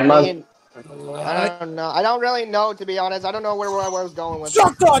 Pride Month? I don't know. I don't really know, to be honest. I don't know where I was going with Shut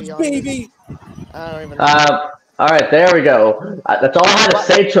this, to up, be honest. baby! I don't even know. Alright, there we go. That's all I had to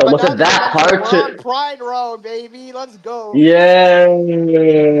say to him. Was it that hard We're on to... Pride Road, baby. Let's go. Yeah,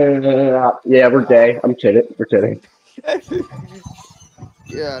 we're gay. I'm kidding. We're kidding.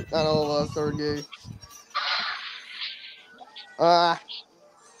 Yeah, not all of us are gay.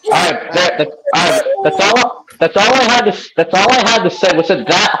 That's all I had to say. Was it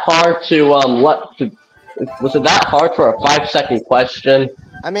that hard to was it that hard for a 5-second question?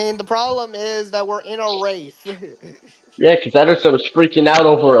 I mean, the problem is that we're in a race. Yeah, because Ederson was freaking out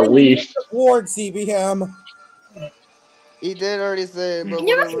over a leash. Lord CBM. He did already say it, but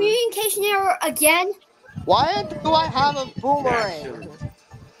Never whatever. communication error again. Why do I have a boomerang?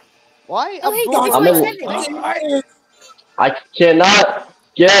 Why a Oh, hey, boomerang? that's my 7. I cannot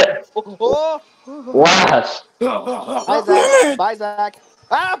Get Oh. last. Bye, Zach. Bye, Zach.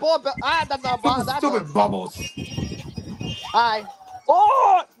 Ah, boy. Ah, that's not ball. That's Stupid a... bubbles. Hi.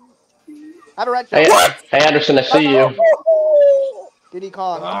 Oh! Had a red Hey, shot. hey Anderson, I see you. Diddy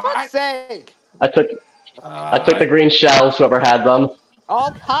Kong. For Alright. fuck's sake. I took the green shells. Whoever had them.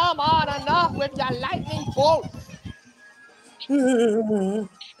 Oh, come on. Enough with your lightning bolts.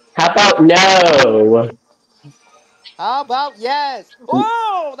 How about no? How about yes?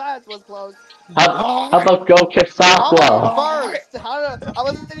 Oh, that was close. How about go kick How Sakura? first? I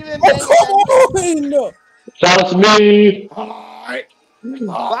wasn't even paying attention. No. That was me. Bye.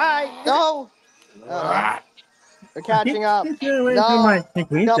 No. We're catching up. Get away No. from my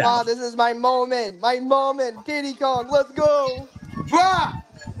green Come shell. on, this is my moment. My moment. Diddy Kong, let's go. Bruh!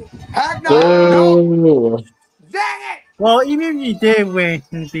 Heck no! Boo. Dang it! Well, even if you did win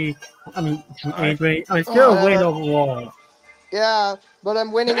the, eighth grade, I still Oh. win overall. Yeah, but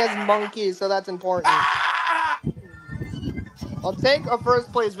I'm winning as monkey, so that's important. Ah! I'll take a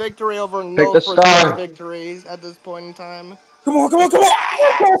first place victory over Pick no the first place star. victories at this point in time. Come on.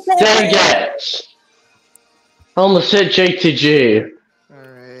 Dang it! Almost hit JTG.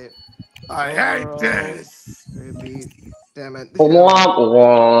 Alright. I hate this. Damn it. Womp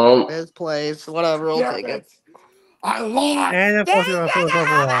womp. This place. Whatever, I'll Damn take it. I lost. And of course, you're first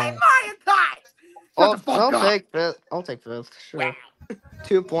overall. Oh, the fuck up. take fifth. I'll take fifth. Sure.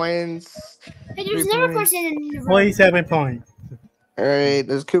 2 points. Hey, there's never a person in the room. 47 points. Alright,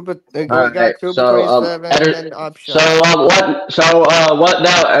 there's Koopa. We Alright, got Koopa so, 27 Eder- and Upshot. what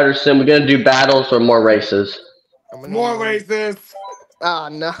now, Ederson? We're gonna do battles or more races? More racist. Oh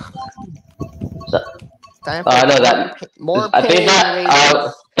no. So- Time I know that. More I think pain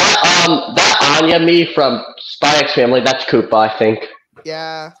races. that Anya me from Spy X Family, that's Koopa, I think.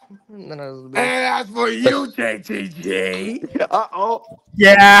 Yeah. And as for you, JTG, Uh-oh.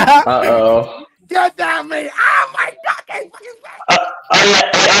 Yeah. Uh-oh. get down me. Oh my god. Oh yeah,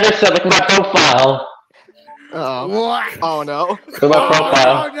 hey, Ederson, look at my profile. Uh-oh. What? Oh no. Look at my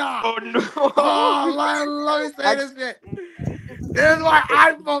profile. Oh no. Oh no. Oh, let me say this shit. This is why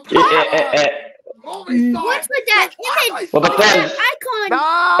I'm from Holy What's with that image? Well, but then, Icon. No.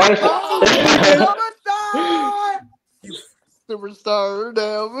 Superstar! Superstar,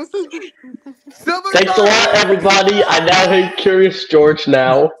 damn. Superstar! thanks a lot, everybody. I now hate Curious George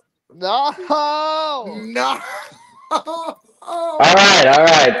now. No. No!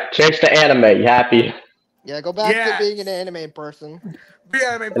 Alright. Change to anime. You happy? Yeah, go back Yes. to being an anime person. Be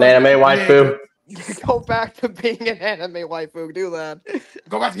anime An anime waifu? Go back to being an anime waifu. Do that.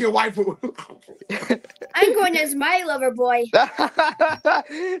 Go back to your waifu. I'm going as my lover boy.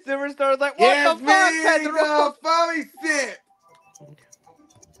 Superstar's like, what Yes, the fuck, me, Pedro? the furry shit.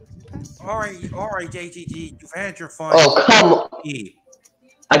 All right, JTG, you've had your fun. Oh, come. Yeah.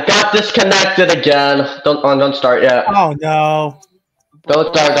 I got disconnected again. Don't start yet. Oh no.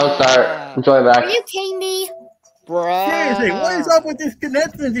 Don't start. I'm joining Are back. you kidding me? Bruh. Seriously, what is up with this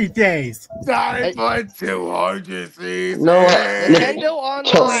connection these days? Time for 200 seasons. No, Nintendo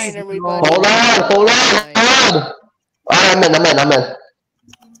Online, everybody. Hold on. I'm in.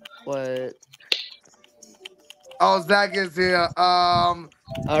 What? Oh, Zach is here. All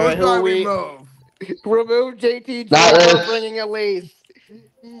right, who are we? remove? Remove JTG Not for this. bringing Elise.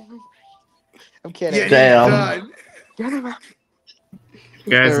 I'm kidding. Yeah, Damn. he's done.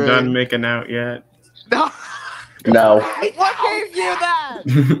 You guys Alright. done making out yet? No. No. What gave you that?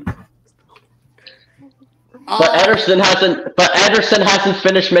 But Ederson hasn't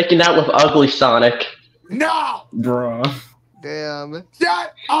finished making out with Ugly Sonic. No! Bruh. Damn.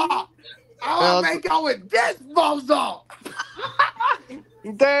 Shut up! I want Well, to make out with this bozo!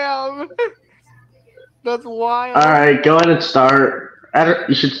 Damn. That's wild. Alright, go ahead and start.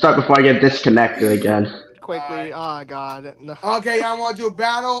 You should start before I get disconnected again. Quickly. Oh god. No. Okay, y'all want to do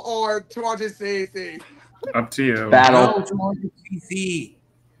battle or 200cc? Up to you. Battle. No, 200 CC.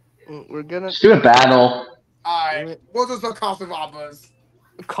 We're gonna Let's do a battle. Alright, we'll do some cops and robbers.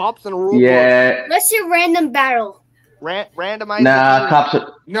 cops and rule books. Yeah. Let's do random battle. Randomize. Nah, the cops.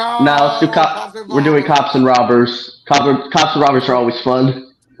 No, Let's do cops. We're doing cops and robbers. Cops and robbers are always fun.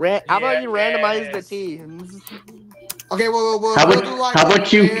 How about you randomize the Yes. teams? Okay, we'll How do about like how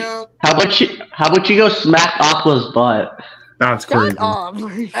about you how about you go smack Aqua's butt? That's crazy. Shut up.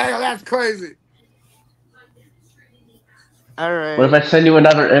 Hey, that's crazy. All right. What if I send you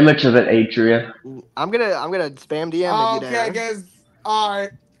another image of it, Adrian? I'm gonna spam DM if you Okay, I dare. guess. Alright.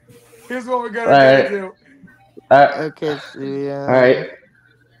 Here's what we're gonna Alright. do. Okay, so yeah. Alright.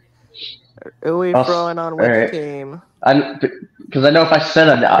 Who are we I'll- throwing on which alright. team? Because I know if I send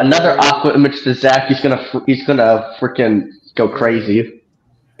another Aqua image to Zach, he's gonna freaking go crazy.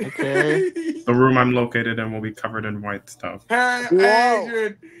 Okay. The room I'm located in will be covered in white stuff. Hey, Whoa.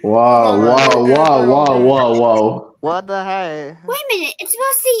 Adrian. Whoa, whoa, whoa, whoa, whoa, whoa. What the heck? Wait a minute. It's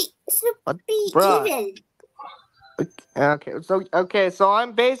supposed What? to be Bruh. even. Okay, so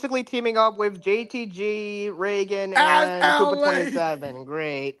I'm basically teaming up with JTG, Reagan, As and Koopa Ellie. 27.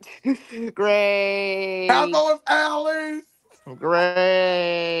 Great. Great. Hello, Alice.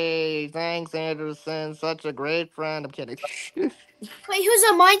 Great. Thanks, Anderson. Such a great friend. I'm kidding. Wait, who's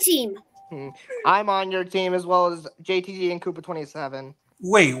on my team? I'm on your team as well as JTG and Koopa 27.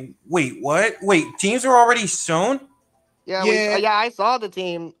 Wait, what? Wait, teams are already shown? Yeah, Yeah. I saw the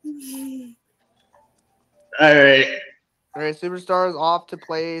team. Alright. Alright, Superstars off to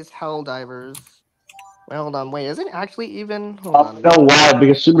plays Helldivers. Wait, hold on. Wait, is it actually even? Hold on. No, why?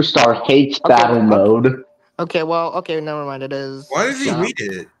 Because Superstar hates battle mode. Okay, never mind. It is. Why does he Shut up. hate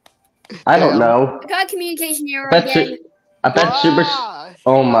it? I don't know. I got a communication error That's again. it. I bet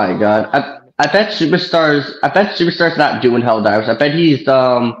Oh my god. I bet Superstar's not doing Helldivers. I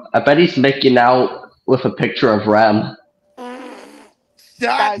bet he's making out with a picture of Rem.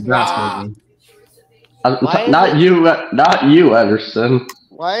 Guys, That's why? moving. Not you, Ederson.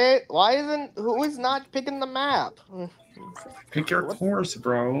 Why isn't who is not picking the map? Pick your course,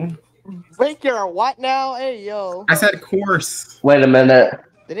 bro. Pick your what now? Hey yo. I said course. Wait a minute.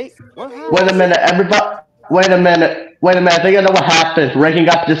 Did he? What happened? Wait a minute, everybody. Wait a minute. I think I know what happened. Reagan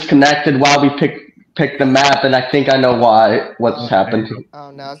got disconnected while we picked the map, and I think I know why. What's happened.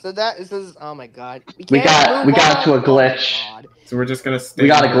 Oh no! So this is. Oh my god. We got into a glitch. So we're just gonna stay. We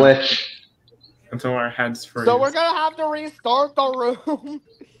got a glitch until our heads freeze. So we're gonna have to restart the room.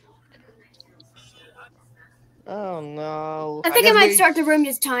 Oh no! I think I might start the room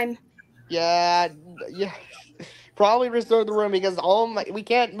this time. Yeah. Probably restart the room because we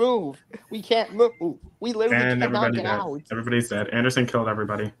can't move. We literally cannot get out. Everybody's dead. Anderson killed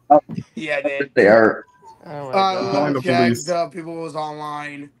everybody. Yeah, they are. Oh let me the check police. the people who was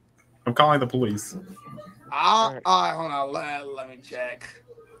online. I'm calling the police. Hold on. Let me check.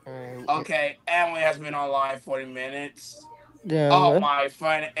 Okay, Emily has been online 40 minutes. Yeah. Oh, my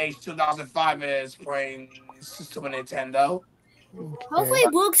friend H2005 is playing Super Nintendo. Hopefully,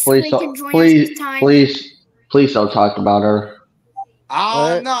 Brooks Please can join us this time. Please don't talk about her.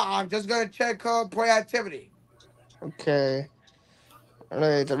 No, I'm just gonna check her play activity. Okay.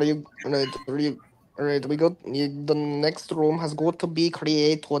 Alright, we go. The next room has got to be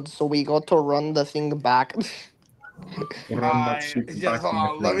created, so we got to run the thing back. Just hold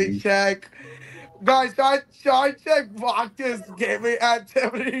on, let me check. Guys, should I check Vodka's gaming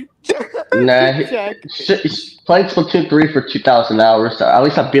activity? Nah, he's played Splatoon 3 for 2,000 hours. At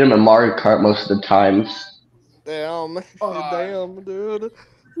least I beat him in Mario Kart most of the times. Damn, damn, dude.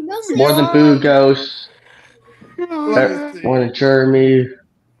 More than Boo Ghost. More than Jeremy.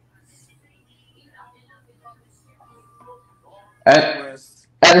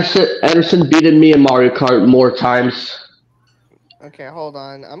 Ederson beaten me in Mario Kart more times. Okay, hold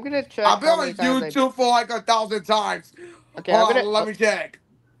on. I'm gonna check. I've been on YouTube for like 1,000 times. Okay, let me check.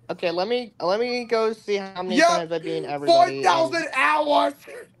 Okay, let me go see how many times I've been everybody. 4,000 hours.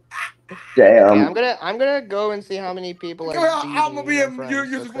 Damn. Okay, I'm gonna go and see how many people I'm gonna be in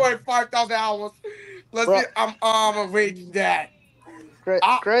YouTube for like 5,000 hours. Let's see. I'm gonna reach that. Chris,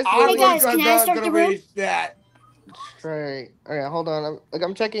 hey guys, can I start the room? Reach that. Right. Okay, hold on.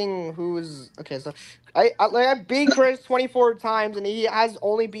 I'm checking who's. Okay, so I beat Chris 24 times and he has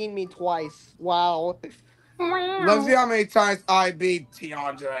only beaten me twice. Wow. Let's see how many times I beat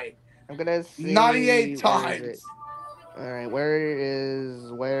DeAndre. I'm gonna see. 98 times. Alright,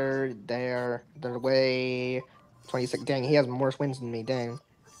 where there? The way 26. Dang, he has more wins than me. Dang.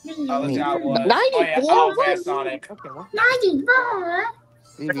 Let's see how it was. 94? Sonic. 94?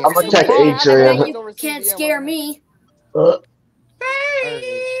 I'm gonna check Adrian. You can't scare me. Alright,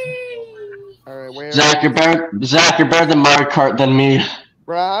 where? Zach, you're better than Mario Kart than me.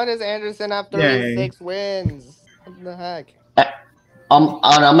 Bro, how does Anderson have 36 wins? What the heck? I'm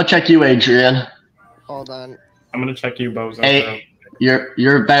gonna check you, Adrian. Hold on. I'm gonna check you, Bozo. Hey,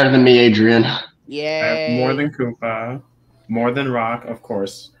 you're better than me, Adrian. Yay. More than Koopa. More than Rock, of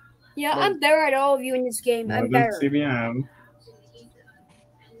course. Yeah, I'm better at all of you in this game. More I'm than better. CBM.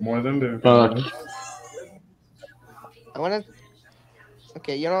 More than Boo. I wanna.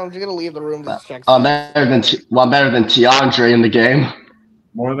 Okay, I'm just gonna leave the room to check. I'm better than Tiandre in the game.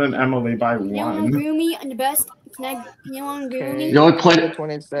 More than Emily by Can you want to one. agree with me on the best? Can you want to agree with me? You only played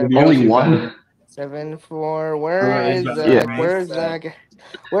 27. only one. 7-4. Where is yeah. Where's Zach?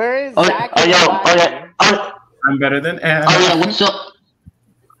 Where is Oh, Zach? yeah. I'm better than Anna. Oh yeah, what's up?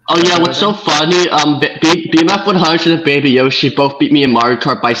 Oh yeah, what's so funny? BMF 100 and Baby Yoshi both beat me in Mario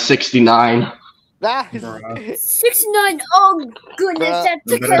Kart by 69. That's Bruh. 69. Oh goodness, Bruh.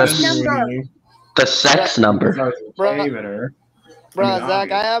 that's a Better cursed than number. me. The sex number. Bruh. Way better. Bruh, I mean,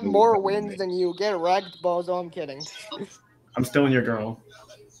 Zach, I have obviously, more but- wins than you. Get wrecked, bozo. I'm kidding. I'm still in your girl.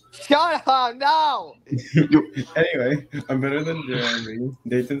 Shut up, no! Anyway, I'm better than Jeremy.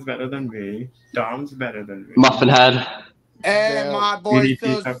 Dayton's better than me. Dom's better than me. Muffin head. And Yeah. my boy,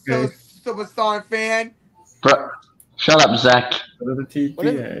 EDP, okay. Superstar fan. Bro, shut up, Zach. Better than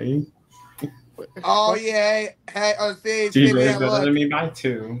TPA. Oh yeah, hey, see, TJ man, is better than look, me by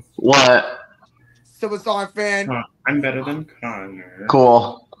 2. What? Superstar fan. I'm better than Connor.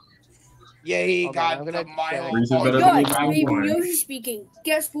 Cool. Yeah, he Hold on, got I'm the gonna check. Milo. Reese is Oh, better than me Guys, by Baby 1. Yoshi speaking.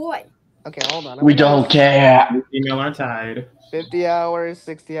 Guess what? Okay, hold on. I'm We gonna- don't care. This email are tied. 50 hours,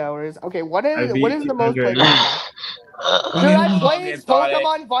 60 hours. Okay, what I is beat the most played? 200. Dude, I played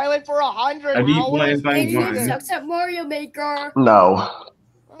Pokemon Violet for 100 I beat hours. Blaze by Adrian 1. sucks at Mario Maker. No.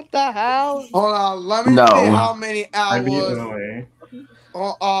 What the hell? Hold on, let me No. see how many I beat hours. Lily.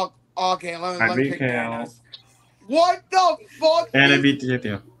 Okay, let I me beat check Kale. Dennis. What the fuck? And I beat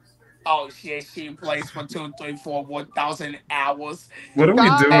Tithia. Oh shit, she plays for 2, 3, 4, 1,000 hours. What are we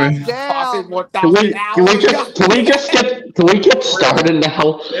God doing? Tossing damn. 1,000 hours. Can we get started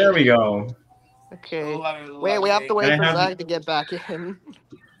now? There we go. Okay. Let me- Wait, let we me have to think. wait I for have- Zach to get back in.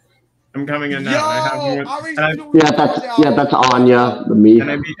 I'm coming in Yo, now. I have more. I reached And I, 200 That's hours. Anya, the me. and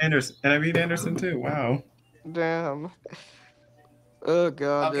I beat Anderson. And I beat Anderson too. Wow. Damn. Oh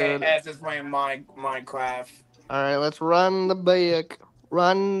god, Okay, dude. as is playing Minecraft. Alright, let's run the back.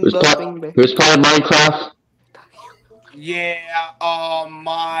 Run Who's, the play- thing back. who's playing Minecraft? Yeah,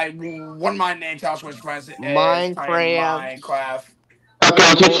 one of my name tells which friends is playing Minecraft. Minecraft. Okay,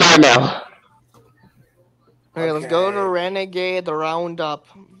 let's get started now. Okay, let's go to Okay. Renegade Roundup.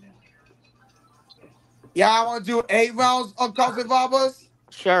 Yeah, I want to do 8 rounds of Thousand Robbers.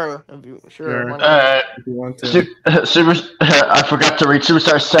 Sure, if you Sure. why not? If you want to. Super, I forgot to read.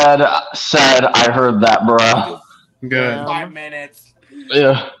 Superstar said, I heard that, bruh. Good. Yeah. 5 minutes.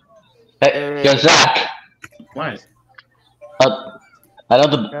 Yeah. Hey, yo, Zach. What? I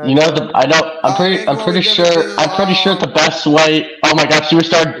know I'm pretty sure the best way. Oh my God,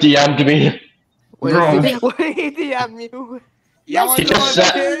 Superstar DM'd me. Wait, Bro. what did he DM you? Yeah, I want He to do just the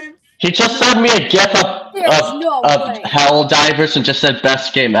said- game. He just sent me a gif There's no way. of Hell Divers and just said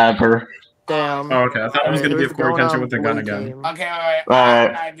best game ever. Damn. Oh, okay. I thought it was going to be a Who's Corey going Country on with the gun Blue again. Team? Okay, alright.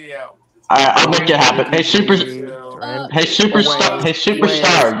 Alright. Idea. I'll make it happen. Hey, Wait. Superstar,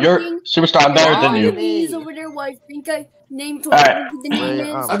 you're Superstar. I'm better than All the you. memes over there, I think I named what Alright. the name Wait,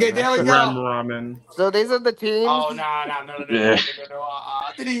 is. Okay, there we Ram go. Ramen. So these are the teams. Oh, no. Yeah.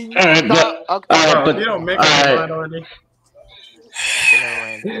 Ding. Alright, So, okay. Alright, Bro, but- you don't make alright. it already.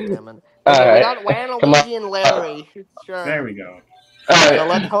 Okay, we Alright. got Wan, Come on. Luigi, and Larry. Sure. There we go. Alright. So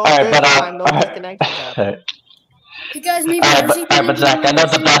let's hope Alright, this but time no disconnections happen. alright, You guys, maybe but Zach, I know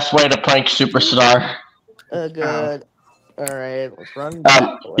the best way to prank Superstar. Good. Alright, let's run. You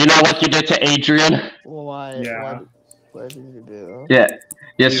know what you did to Adrian? What? Yeah. What did you do? Yeah,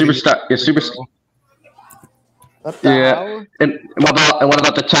 Using Superstar. Yeah, Superstar. What the Yeah. hell? And what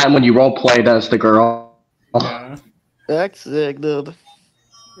about the time when you role played as the girl? Yeah. That's sick, dude.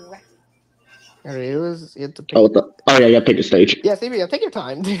 Alright, you have to pick. Oh yeah, pick a stage. Yeah, CB, take your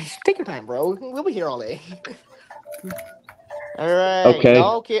time. Take your time, bro. We'll be here all day. Alright. Okay.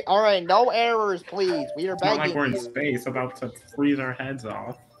 Alright, no errors, please. We are It's not like begging we're in you. space about to freeze our heads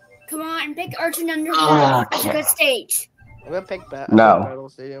off. Come on, pick Arch and Underwater. It's a good stage. I'm gonna pick No. Battle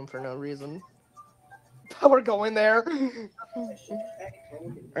Stadium for no reason. We're going there.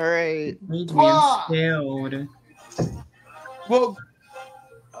 Alright. Wow. Killed. Well,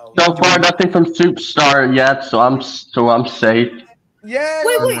 So far, nothing from Superstar yet, so I'm safe. yeah.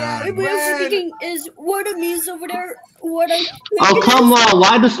 Wait, man. speaking is what it means over there. What I. Oh come on!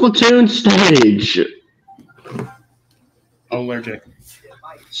 Why the Splatoon stage? Allergic.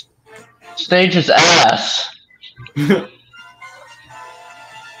 Stage is ass.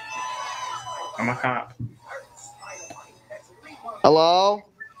 I'm a cop. Hello?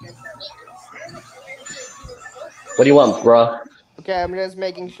 What do you want, bro? Okay, I'm just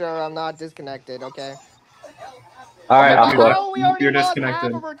making sure I'm not disconnected, okay? All right, I'll You're go. Oh, we already You're lost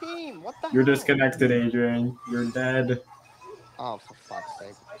disconnected. half of our team. What the You're hell? disconnected, Adrian. You're dead. Oh, for fuck's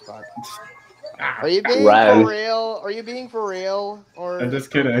sake. Fuck. Ah, Are you being Ryan. for real? Are you being for real? Or I'm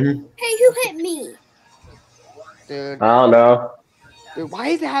just kidding. Hey, who hit me? dude, I don't know. why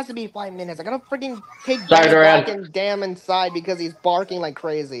does it have to be 5 minutes? I gotta freaking take Sorry, Bennett back Duran. and damn inside because he's barking like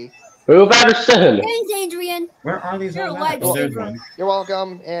crazy. Move Anderson. Thanks, Adrian. Where are these You're old a at? Oh, there's lifesaver. one. You're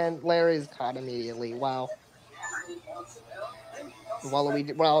welcome. And Larry's caught immediately. Wow.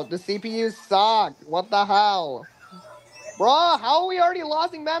 Waluigi. Well, the CPU sucked. What the hell? Bruh, how are we already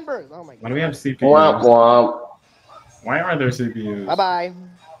losing members? Oh my Why do we god. have CPUs? Womp womp. Why are there CPUs? Bye bye.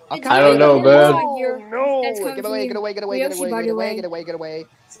 I don't know, man. Oh, no. That's coming Get from away, you. get away, get away, get Yoshi, away, by get the away, way. get away, get away.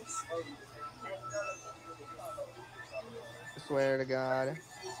 I swear to God.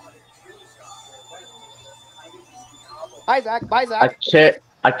 Hi, Zach. Bye, Zach.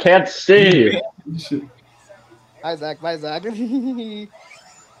 I can't see. Hi, Zach. Bye, Zach. Can't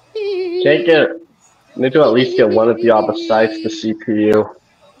get. Need to at least get one of y'all besides the CPU.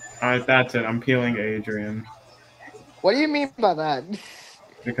 Alright, that's it. I'm peeling Adrian. What do you mean by that?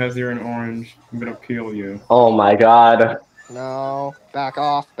 Because you're an orange, I'm gonna peel you. Oh my god. No. Back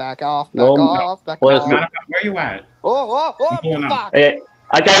off, back off, back No. off, back What is off. Matter of fact, where you at? Oh, I'm pulling up. fuck. Hey,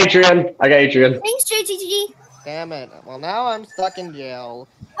 I got Adrian. Thanks, JTG. Damn it. Well, now I'm stuck in jail.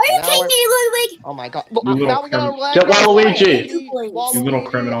 Are you Now kidding we're- me, Ludwig? Oh my god. You little Now we gotta criminal. let Get go. Waluigi. You little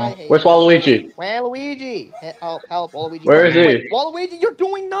criminal. I hate Where's you. Waluigi? Waluigi. Help, help, Waluigi. Where is he? Wait, Waluigi, you're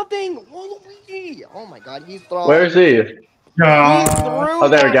doing nothing. Waluigi. Oh my god, he's throwing. Where is he? He's through Oh,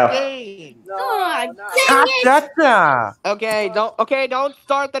 there we go. that game. Oh, Okay, don't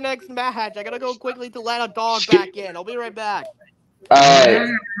start the next match. I gotta go quickly to let a dog back in. I'll be right back. Alright.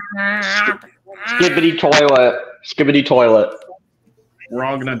 Skibbity toilet. Skibbity toilet. We're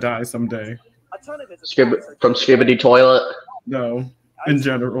all gonna die someday. From Skibbity toilet. No, in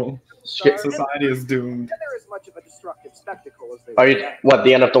general. Skip. Society is doomed. They're as much of a destructive spectacle as they Are you what?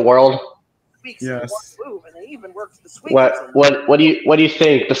 The end of the world? Yes. What do you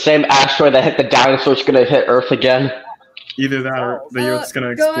think? The same asteroid that hit the dinosaurs gonna hit Earth again? Either that or the Earth's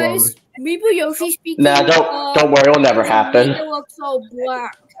gonna explode. Guys, Meeple Yoshi speaking. Nah, don't worry, it'll never happen. It looks so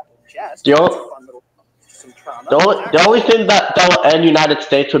black. The only thing that will end United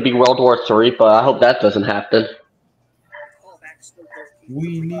States would be World War III, but I hope that doesn't happen.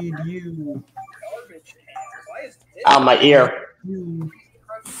 We need you. Out my ear.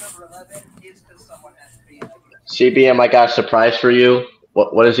 CBM, I got a surprise for you.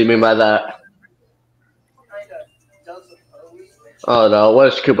 What does he mean by that? Oh no, what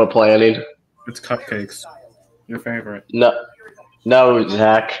is Koopa planning? It's cupcakes. Your favorite. No,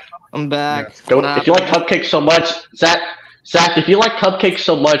 Zach. I'm back. If you like cupcakes so much, Zach, if you like cupcakes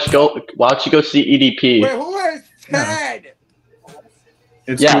so much, why don't you go see EDP? Wait, who is Ted?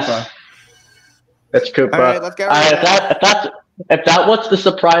 It's Yes. Koopa. It's Koopa. Alright, let's get rid of that. If that was the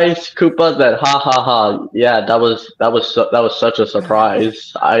surprise Koopa, then ha ha ha. Yeah, that was such a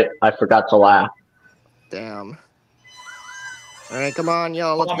surprise. I forgot to laugh. Damn. Alright, come on,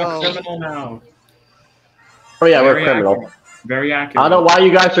 yo, let's I'm go. a criminal now. Oh yeah, we're Very criminal. accurate. Very accurate. I don't know why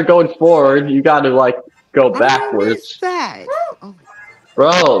you guys are going forward. You got to like go How did I backwards, miss that? Oh,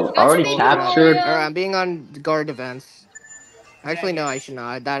 bro. Already big captured. deal. Alright, I'm being on guard events. Actually, no, I should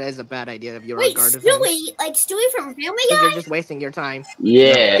not. That is a bad idea if you're on Wait, guard events. Stewie, like Stewie from Family Because you're Guy? just wasting your time.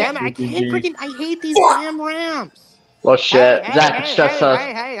 Yeah. Damn it, I can't freaking. I hate these damn ramps. Well, shit. Hey, Zach, hey, it's just us.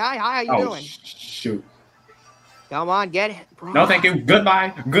 hey, how you Oh, doing? shoot. Come on, get it. Bro. No, thank you.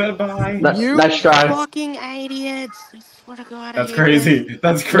 Goodbye. Goodbye. You Nice try. fucking idiots. I swear to God. I That's hate crazy. this.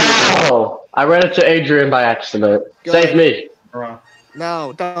 That's crazy. No, I ran into Adrian by accident. Good. Save me, Bro.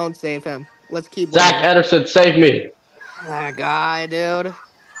 No, don't save him. Let's keep Zach winning. Anderson. Save me. Oh, God, dude. I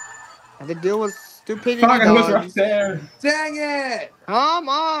have to deal with stupidity. Fuck, I was right dogs. there. Dang it! Come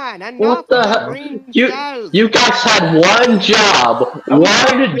on, enough What the with hell? green You shells. guys had one job.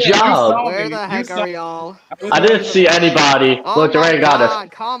 One job. Where the You heck saw- are y'all? I didn't see anybody. Oh Look, my Jerry got us.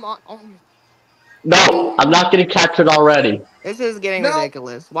 God, come on. Oh, No, I'm not getting captured already. this is getting No.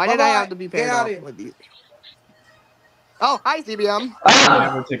 ridiculous. Why did I have to be Get paired out off of here. with you? Oh, hi, CBM. I Ah,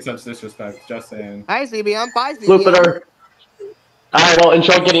 never take such disrespect. Just saying. Hi, CBM. Bye, CBM. Lupiter. Alright, well,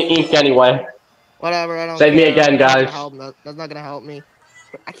 enjoy getting inked anyway. Whatever, I don't Save me care. again, That's not gonna guys. help. That's not gonna help me.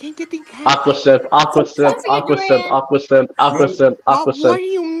 I can't get the Aquasimp, Aquasimp, Aquasimp, Aquasimp, Aquasimp, What do Aquasimp.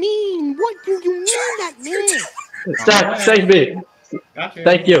 you mean? What do you mean that means? Zach, save me. Gotcha.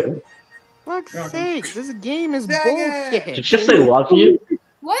 Thank you. Fuck's Welcome. sake, this game is Dang it. bullshit. Did you just say love you?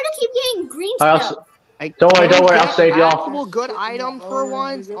 Why do I keep getting green Alright, stuff? Don't worry, can't I'll get save y'all. Actual good items for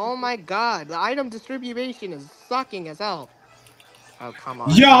once. Oh my god, the item distribution is sucking as hell. Oh come on.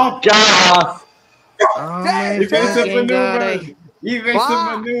 Yo! God. Oh my Dang, Evasive fucking god. maneuvers! Evasive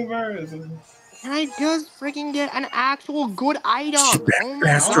Fuck. maneuvers! Can I just freaking get an actual good item? Oh my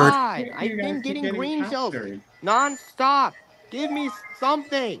Bastard. god, You I've guys been keep getting getting green shells captured. non-stop. Give me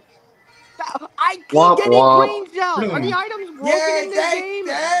something. I keep Womp getting womp. green shells. Are the items broken Yeah, in this game?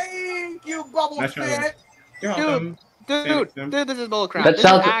 dang! bubble That's right. shit. You're welcome. Dude, this is bullcrap. That This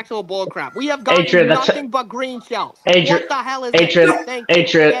sounds- is actual bullcrap. We have gotten Adrian, that's- nothing but green shells. Adrian, What the hell is Adrian, this? Thank you.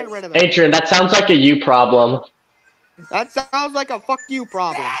 Get rid of it. Adrian, that sounds like a you problem. That sounds like a fuck you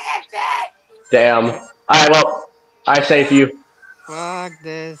problem. Damn. Alright, well, I save you. Fuck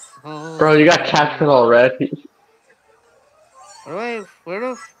this. Bro, you got captured already. Where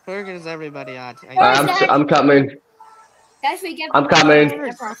the fuck is everybody at? I'm coming. That's what you get. I'm coming.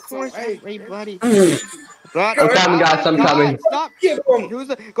 Of course, everybody. I'm coming, guys. I'm coming. Stop. Who's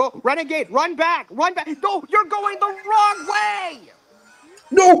the go? Renegade, run back. Run back. No, you're going the wrong way.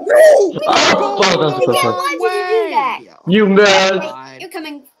 No! Why did you do that? You man. Wait, you're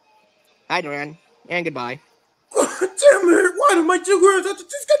coming. Hi, Duran. And goodbye. Damn it! Why did my two girls have to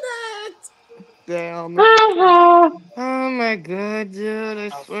disconnect? Damn. Oh my god, dude.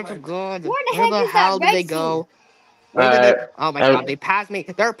 I swear to God. Where the Where heck the is that hell did they red go? Where did they? Oh my um, god, they passed me.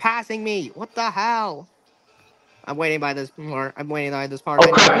 They're passing me. What the hell? I'm waiting by this part. I'm waiting by this part. Oh I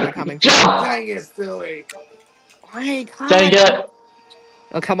know where they're crap! coming from. Jump! Dang it, silly. Wait, come Dang it!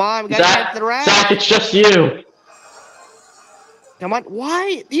 Oh, come on. We gotta get Zach, to the rest. Zach, it's just you. Come on.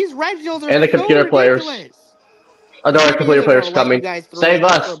 Why? These red shields are And the so computer players. ridiculous. Another computer player's coming. Save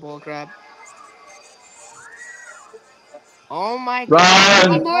us. Oh my Run. god. Hey,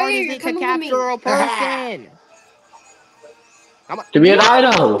 How Mario, hard is you're it to coming with me. capture a person? Come on. Give me an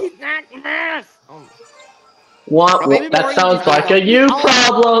item. Oh. What? Maybe That Mario sounds just like got a you out.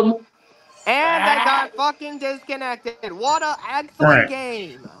 problem. And I got fucking disconnected. What an excellent Right.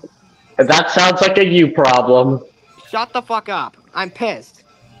 game. That sounds like a you problem. Shut the fuck up. I'm pissed.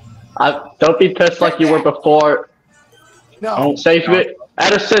 Don't be pissed like you were before. No. Save me.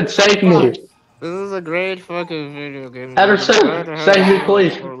 Edison, save me. This is a great fucking video game. Ederson, save me,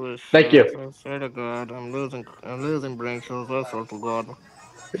 please. Thank you. I swear to God, I'm losing brain cells. I swear to God.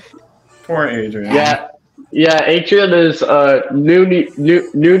 Poor Adrian. Yeah, Adrian is Noonie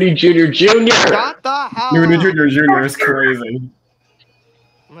Junior. Shut the hell New up. Junior is crazy.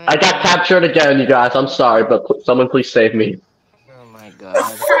 I got captured again, you guys. I'm sorry, but someone please save me. Oh my God.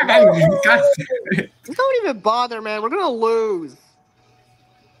 God damn it. Don't even bother, man. We're gonna lose.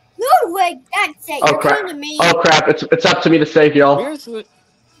 No way, that's it. Oh You're crap! coming to me. Oh crap! It's up to me to save y'all.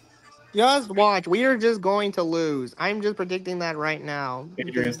 Just watch. We are just going to lose. I'm just predicting that right now.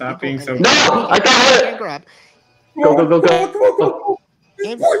 Adrian, stop being so. No, I got it. Grab. Go.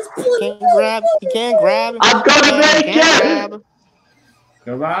 Can't grab. You can't grab. I'm gonna make it. Grab.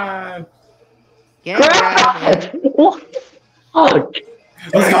 Goodbye. Can't grab. What? Fuck.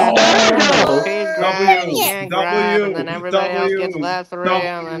 Let's go. Please grab. You can't grab. And then everybody else gets left three.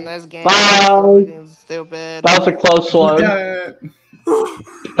 And then this game is stupid. That was a close one. Yeah.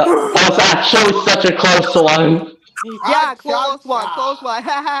 That was actually such a close one. Yeah, close one. Close one.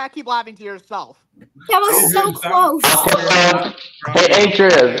 Keep laughing to yourself. That was so close. Hey,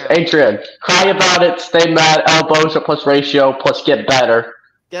 Adrian, cry about it, stay mad, elbows plus ratio plus get better.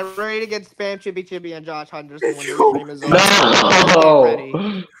 Get ready to get spam Chibi and Josh Henderson when your stream is over. No! Get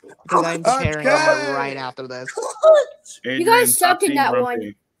ready. Because I'm preparing them right after this. You guys sucked in that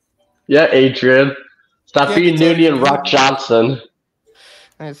one. Yeah, Adrian. Stop Yeah, being it's like- Noonie and Rock Johnson.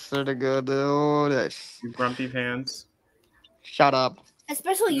 I swear to God, dude. You grumpy pants. Shut up.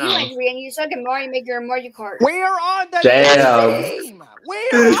 Especially No. you, Adrian. You suck at Mario Maker and Mario Kart. We're on the Damn. team. We're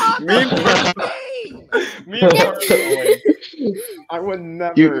on the team. Me personally, I would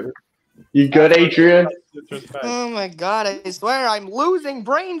never. You good, Adrian? Disrespect. Oh my God, I swear I'm losing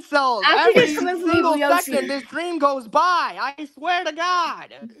brain cells. After Every this coming from single you, Yoshi. second this stream goes by. I swear to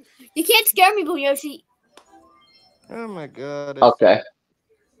God. You can't scare me, Blue Yoshi. Oh my God. Okay.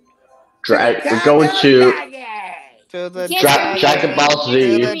 We're going to the You can't Dragon Ball to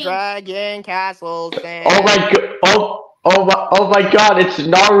Z. the Dragon Castle stand. Oh my god! Oh my god! It's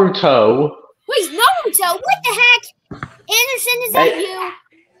Naruto. Wait, Naruto, what the heck? Anderson, is that Hey. you?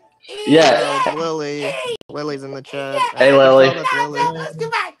 Yeah. It's Lily. Lily's in the chat. Hey, Lily. I saw that's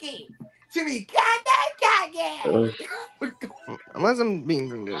Lily. Unless I'm being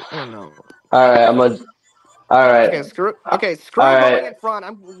good. I don't know. Alright, Alright. Okay, screw Alright. going in front.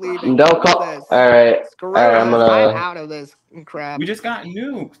 I'm leaving. No Screw call. this. Alright. Screw Alright, I'm this. gonna. I'm out of this crap. We just got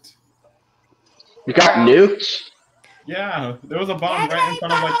nuked. You got nuked? Yeah, there was a bomb right in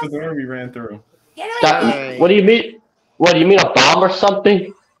front of like the door we ran through. What do you mean? What do you mean, a bomb or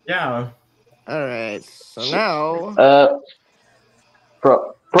something? Yeah. Alright, so now.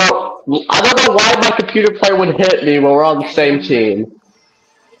 Bro, I don't know why my computer player would hit me when we're on the same team.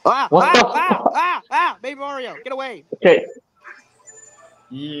 What the Baby Mario, get away. Okay.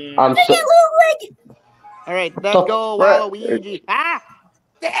 Yeah. I'm so. Alright, let's go, Waluigi.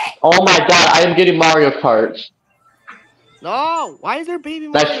 Oh my god, I am getting Mario Kart. No, why is there baby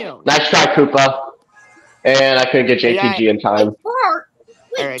Nice, Mario? nice try, Koopa. And I couldn't get JTG in time. Wait, Bart.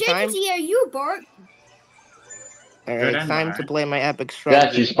 Wait, Alright, time. JPG, are you Bart? Alright, Good it's and time to bad. play my epic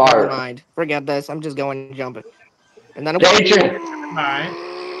strategy. Yes, he's Never Bart. mind. Forget this. I'm just going jumping. And then Adrian! Bye.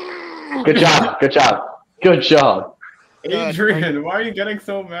 Good job, good job. Good job. Adrian, why are you getting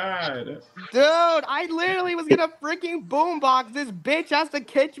so mad? Dude, I literally was gonna freaking boombox. This bitch has to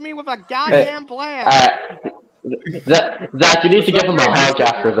catch me with a goddamn plan. Zach, you need to give him a hug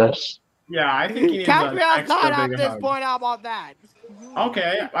after this. Yeah, I think he needs Catch an me outside extra at big this hug. point. How about that?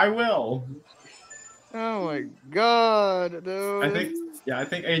 Okay, I will. Oh my god, dude. I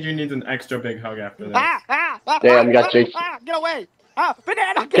think Adrian needs an extra big hug after this. Damn, you got Jake. Get away!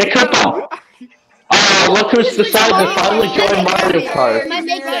 Banana! Get Koopa! Oh, look who's decided to finally join Mario Kart. My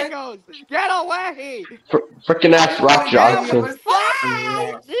make Goes. Get away! Frickin' ass Rock Johnson. This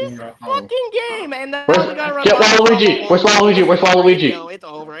fucking game! And then Where's, we got get Waluigi! Where's Waluigi? Where's Waluigi? It's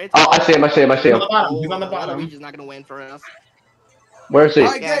over. It's Oh, I see him, I see him, I see He's him. on the bottom. He's on the bottom. Waluigi's not gonna win for us. Where is he?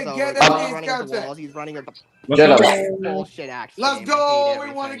 Alright, Yeah, get it's get over. it, He's running into Scout. walls. He's running into Get him. bullshit action. Let's go.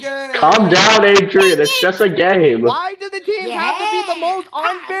 We want to get it. Calm down, Adrian. It's just a game. Why do the teams have to be the most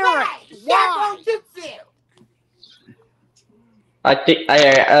unfair? Why? I think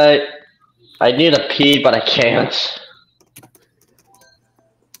I need a pee, but I can't.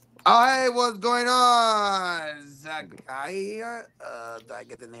 Oh, hey, what's going on? Zach, did I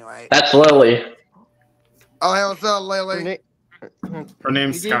get the name right? That's Lily. Oh, hey, what's up, Lily? Her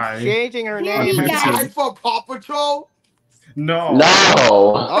name's You keep Sky. changing her Yeah, name. you Hi for Paw Patrol? No. No.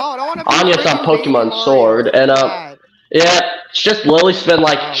 Oh, I don't want to be Anya's on freaking Pokemon Baby Sword, Mario. and Yeah. yeah, it's just Lily's been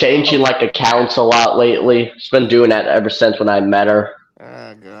like changing like accounts a lot lately. She's been doing that ever since when I met her.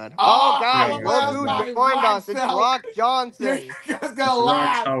 Oh, God. Oh, Oh, guys, I'm look who laughing. joined us. It's Myself. Rock Johnson. You guys gonna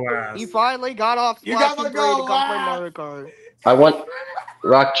laugh. He finally got off You guys Splatoon 3 are to gonna come play laugh. Mario Kart. I want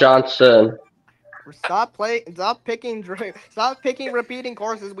Rock Johnson. Stop picking repeating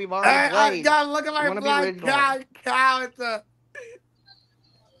courses we've already Hey, played. God, look at You my wanna be black original. cow. It's a...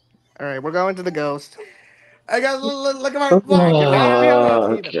 All right, we're going to the ghost. Hey, guys, look at my black Get back to me, I cow.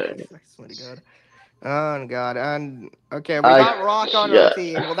 can't see them. Okay. I swear to God. Oh God, and okay, we I- got Rock on yeah. our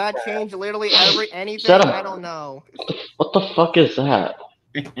team. Will that change literally anything? Shut up. I don't know. What the fuck is that?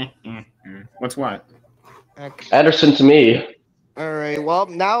 What's what? Okay. Anderson to me. All right. Well,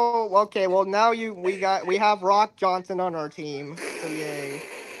 now, we have Rock Johnson on our team. So yay.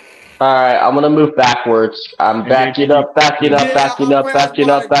 Alright, I'm gonna move backwards. I'm backing up, backing up, backing up,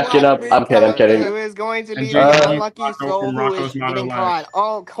 backing up, backing up. I'm kidding, I'm kidding. Who is going to be And the JD unlucky Rocco soul from who Rocco's is Modern getting Life. caught?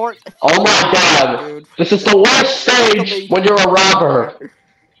 Oh, Court. Oh my god! Dude. This is the worst stage when you're a robber.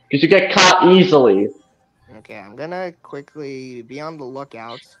 Because you get caught easily. Okay, I'm gonna quickly be on the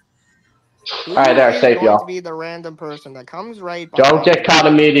lookout. Who Alright, there, is safe, going y'all. to be the random person that comes right Don't behind get caught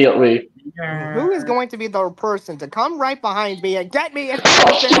me? immediately. Who is going to be the person to come right behind me and get me in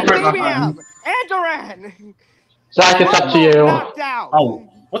Anderson and BBM? Andoran! Zach, it's up to you. Knocked out. Oh,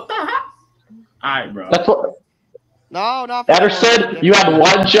 what the heck? Alright, bro. That's what. No, not for Anderson, you had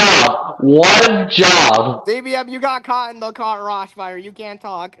one job. One job. BBM, you got caught in the car rush fire. You can't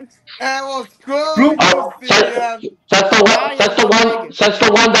talk. Hey, well, screw Oh, that's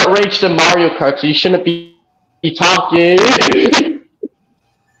the one that raged in Mario Kart, so you shouldn't be talking.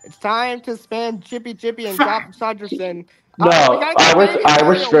 It's time to spam Chippy and Chop Sanderson. No,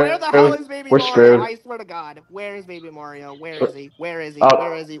 we're screwed. Where the hell is Baby We're Mario? screwed. I swear to God. Where is Baby Mario? Where is he? Where is he? Oh,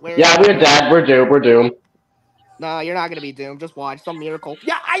 Where is he? Where is Yeah, he? we're dead. We're doomed. We're doomed. No, you're not gonna be doomed. Just watch some miracle.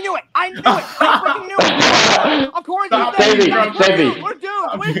 Yeah, I knew it. I freaking knew it. Of course, Stop. Save me, Guys, save me. We're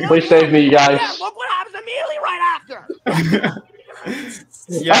doomed. We're doomed. Please save me, you guys. Yeah, look what happens immediately right after.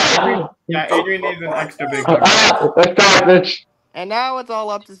 yeah, Adrian needs an extra big hug. Let's go, bitch. And now it's all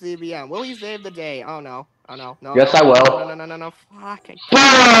up to CBM. Will he save the day? Oh no. Oh no. No. Yes, no, I will. No. Fuck.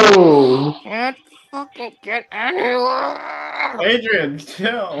 Boom! Can't fucking get anywhere. Adrian,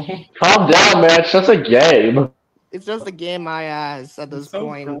 chill. Calm down, man. It's just a game. It's just a game my ass at this So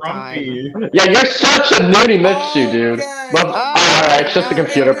point in time. grumpy. Yeah, you're such a nudie Mitsu, dude. Okay. But, alright, it's just a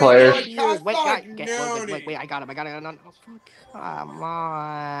computer player. Wait, I got him. No, come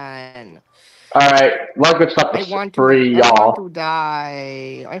on. Alright, welcome to I want the free, to y'all.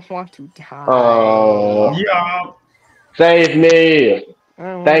 die. I want to die. Oh, Yeah. save me.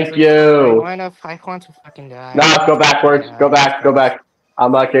 I want Thank to you. die. I want to fucking die. No, go backwards. Go back. Go back.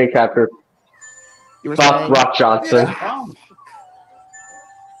 I'm not getting captured. You were Fuck saying? Rock Johnson.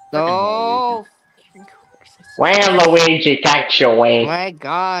 No. Well, Luigi, got your way. My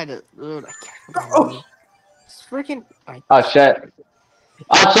God, dude, I can't. It's freaking. Oh shit.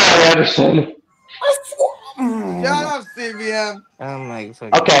 I'm sorry, Anderson. Shut up, CVM. Oh my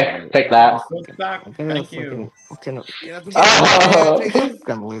fucking. Okay, take that. I'm gonna Thank fucking. you. I'm gonna. You have to get out there. Take I'm this.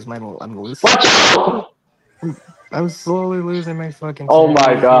 gonna lose my. I'm gonna lose. Watch out! I'm slowly losing my fucking Oh my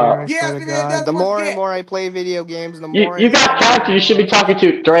sanity here. god. I Yeah, swear to CVM, God. that's The what more and get. more I play video games, the You more. you got character you should be talking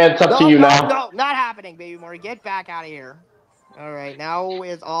to. Duran, it's up to No, you no, now. no, not happening, baby Mori. Get back out of here. All right, now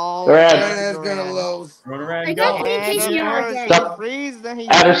it's all. Duran. Duran's gonna lose. Motorhead, I got go. And communication of error course, again. he Stop. frees. Then he.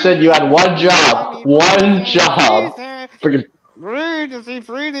 Anderson, you had one frees them, job. he One frees them, he job. frees them. Freaking. Does he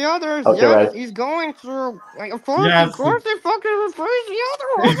free the others? Okay, Yes, right. he's going to. Like, of Yes. course, he fucking frees the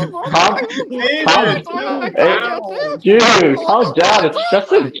other ones. Calm, Adrian, calm, chill hey, out. dude, calm down. It's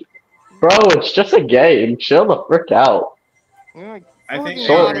just a, bro. It's just a game. Chill the frick out. I think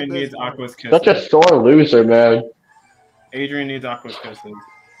So- Adrian needs Aqua's Such a kisses. sore loser, man. Adrian needs Aqua's kisses.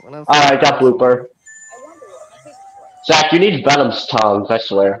 Alright, I got blooper. Zach, you need Venom's tongue, I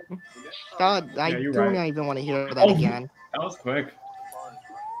swear. God, I Yeah, you're don't right. even want to hear that again. That was quick.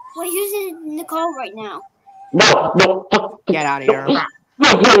 Well, who's in the call right now? No, no, fuck. Get out of here.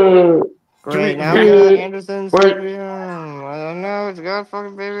 No. Great, now we got Anderson. I don't know. It's got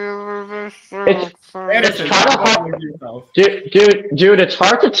fucking baby over It's Anderson, kind of don't hard, lose yourself. dude. It's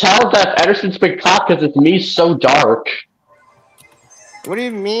hard to tell that Anderson's been caught because it's me so dark. What do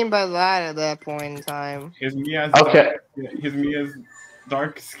you mean by that at that point in time? His Mia's Okay.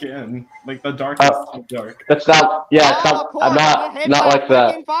 dark skin. Like the darkest of dark. That's not. Yeah, it's Oh, not. of course, I'm I get hit not by like a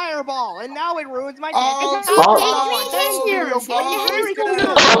that. freaking fireball, and now it ruins my Oh, Oh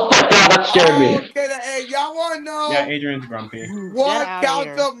my god, that scared me. Okay, hey, y'all wanna know Yeah, Adrian's grumpy. what Get outta counts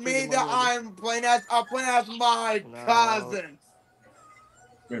here. of me that I'm playing as? I'm playing as my No. cousin.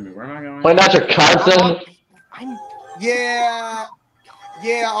 Wait a minute, where am I going? Wait, that's your cousin? Yeah,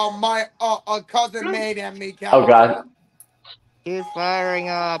 my cousin made and me count. Oh god. Keep firing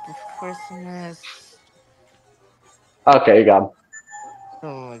up. Christmas. Okay, you got him.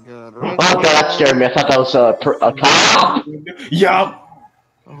 Oh my god. Oh god, that scared me. I thought that was a cop. Yup.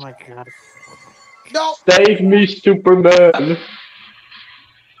 Oh my god. No, Save me, Superman.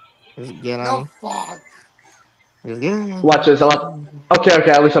 Just get him. no, fuck. Just get him. Watch this. Okay,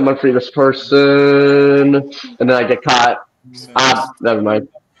 at least I'm gonna free this person. And then I get caught. Never mind.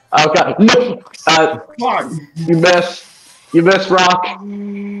 Oh god, no! Fuck. You miss, Rock.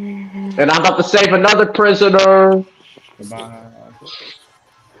 And I'm about to save another prisoner. Goodbye.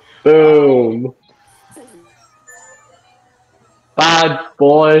 Boom. Bad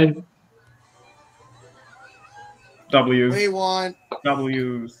boy. W's. We won.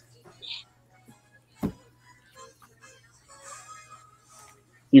 W's.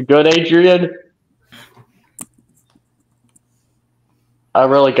 You good, Adrian? I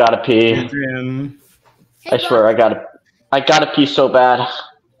really gotta pee. Adrian. I swear, I gotta pee so bad.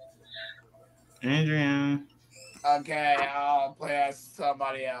 Adrian. Okay, I'll play as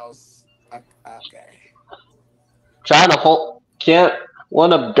somebody else. Okay. Trying to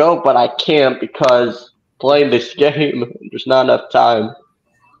want to go, but I can't because playing this game, there's not enough time.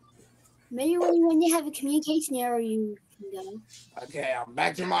 Maybe when you have a communication error, you can go. Okay, I'm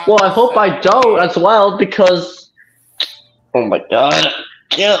back to my. Well, I hope I don't as well because, oh my god, I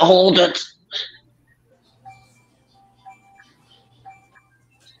can't hold it.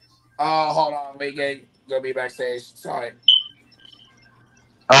 Oh, hold on, go be backstage. Sorry.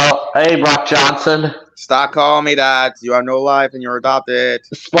 Oh, hey, Rock Johnson. Stop calling me that. You have no life and you're adopted.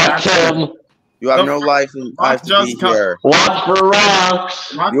 Spike him. You have no life and life to be here. Watch for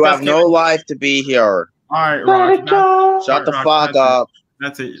rocks. You have no life to be here. Alright, Rock. Shut the Rock, fuck up.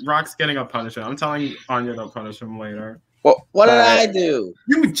 That's it. Rock's getting a punishment. I'm telling Anya to punish him later. What did I do?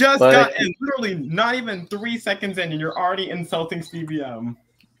 You just But- got in, literally not even 3 seconds in, and you're already insulting CBM.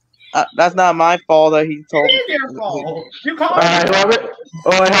 That's not my fault that he told It is your fault. You called Alright,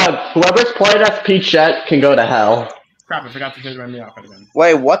 whoever's playing as Peachette can go to hell. Crap, I forgot to change my me outfit again.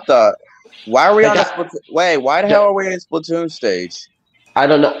 Wait, what the? Why are we Hey, on a guys- Wait, why the hell are we in a Splatoon stage? I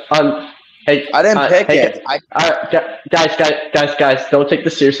don't know. Hey, I didn't pick it. Guys, don't take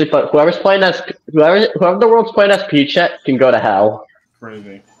this seriously. But whoever the world's playing as Peachette can go to hell.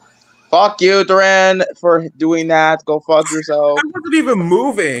 Crazy. Fuck you, Duran, for doing that. Go fuck yourself. I wasn't even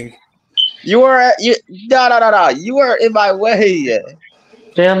moving. You were no. You were in my way.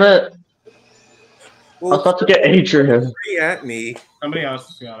 Damn it! I Well, was about to get Adrian. free at me. Somebody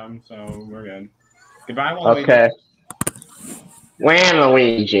else got him, so we're good. Goodbye, Okay.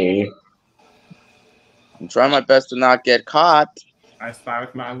 Waluigi. I'm trying my best to not get caught. I spy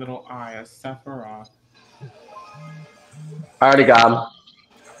with my little eye a Sephiroth. I already got him.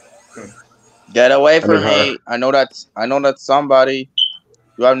 Good. Get away from I mean, me. I know that's somebody.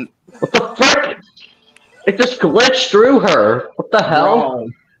 You have What the frick? It just glitched through her. What the hell? Bro.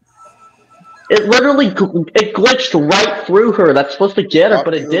 It literally it glitched right through her. That's supposed to get her, Fuck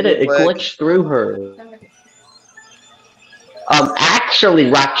but it you, didn't. It Ludwig. glitched through her. Actually,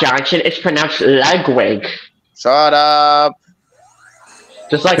 Rock Johnson, it's pronounced Ludwig. Shut up.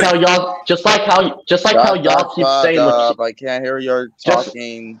 Just like how y'all keep saying. I can't hear you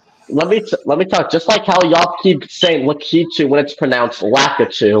talking. Let me talk. Just like how y'all keep saying Lakitu when it's pronounced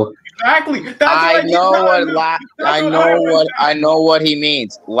Lakitu. Exactly. That's I know what he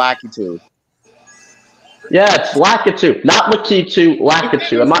means. Lakitu. Yeah, it's Lakitu, not Lakitu.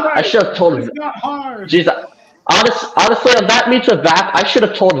 Lakitu. I should have told him. It's not hard. Jeez, honestly, on that meets with Vap, I should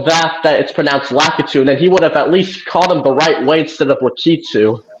have told Vap that it's pronounced Lakitu, and then he would have at least called him the right way instead of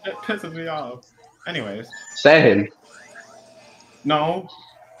Lakitu. It pisses me off. Anyways. Same. No.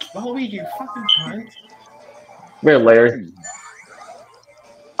 Waluigi, you fucking cunt. We're Larry.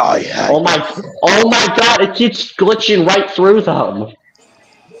 Oh yeah. Oh my god, it keeps glitching right through them.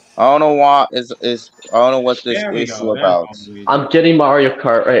 I don't know what I don't know what this issue about. I'm getting Mario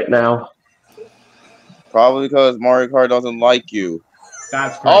Kart right now. Probably because Mario Kart doesn't like you.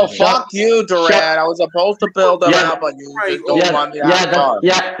 That's crazy. Oh fuck you, Durant! I was supposed to build them out, but you just don't want me to have fun.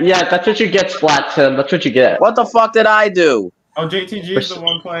 Yeah, that's what you get, Splat Tim. That's what you get. What the fuck did I do? Oh, JTG is the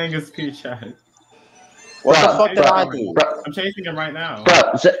one playing his P-Chat. What the fuck did I do? I'm chasing him right now.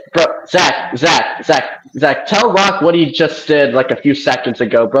 Zach, tell Rock what he just did like a few seconds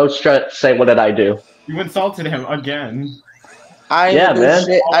ago. Bro's trying to say, what did I do? You insulted him again. I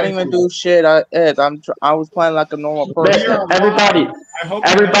didn't even do shit. I was playing like a normal person.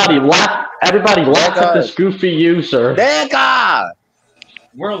 Everybody laugh at this goofy user. Nigga!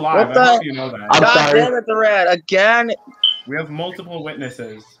 We're live. What the? I hope you know that. I'm God sorry. damn it, Durant! Again? We have multiple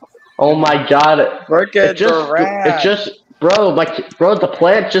witnesses. Oh my god! Bro, the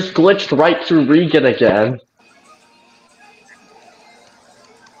plant just glitched right through Regan again.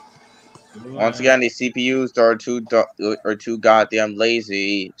 Once again, these CPUs are too goddamn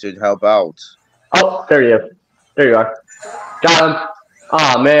lazy to help out. Oh, there you are. Got him.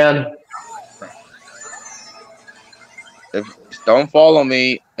 Aw, man. Don't follow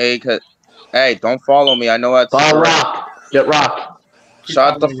me, hey, don't follow me. I know that's Rock. Get Rock.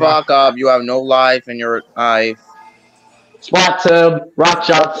 Shut the fuck up. You have no life in your life. Splat Tim. Rock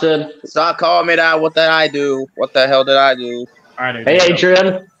Johnson. Stop calling me that. What did I do? What the hell did I do? Alright, hey,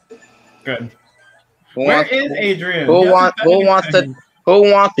 Adrian. Good. Where is Adrian? Who wants to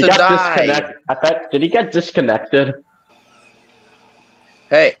die? I bet. Did he get disconnected?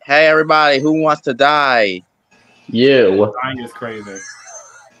 Hey, everybody! Who wants to die? You. Dying is crazy.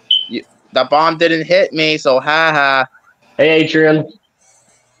 The bomb didn't hit me, so haha. Hey, Adrian.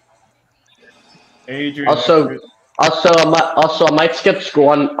 Adrian. Also, I might skip school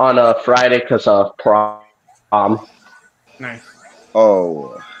on a Friday because of prom. Nice.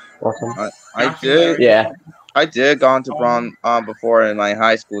 Oh. Awesome. I did. Yeah. I did gone to prom before in my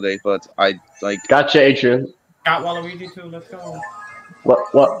high school days, but I like. Gotcha, Adrian. Got Waluigi too. Let's go.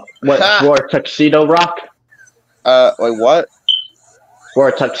 What? Wore a tuxedo, Rock? Wait, what? Wore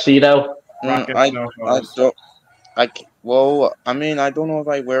a tuxedo? Well, I mean, I don't know if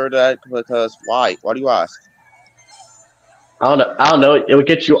I wear that because why? Why do you ask? I don't know. It would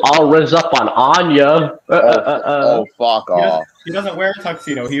get you all riz up on Anya. Oh, fuck off. He doesn't wear a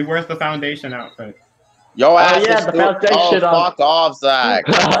tuxedo. He wears the foundation outfit. Yo, ass yeah, the foundation. Fuck off, Zach.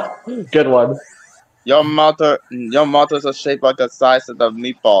 Good one. Your mother's a shape like the size of the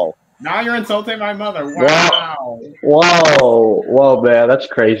meatball. Now you're insulting my mother. Wow. Whoa, man, that's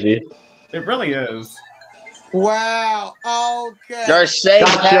crazy. It really is. Wow. Okay. Your shape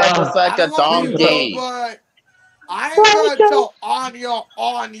head looks like a donkey. But I'm gonna tell Anya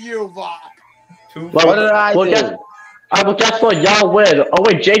on you, Vok. What did I do? Well, guess what? Y'all win. Oh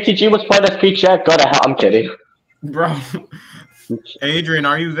wait, JTG was playing as P-Chat. Go to hell. I'm kidding. Bro. Adrian,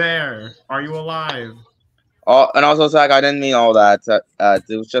 are you there? Are you alive? Oh, and also, Zach, I didn't mean all that.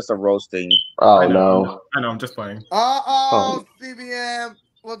 It was just a roasting. Oh, no. I know, I'm just playing. Uh-oh, CBM.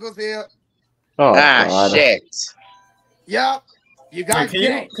 Look who's here. Oh, God. Shit. Yep. You guys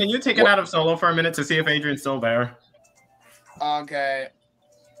can you take it out of solo for a minute to see if Adrian's still there? Okay.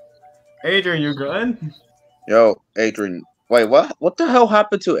 Adrian, you good? Yo, Adrian. Wait, what? What the hell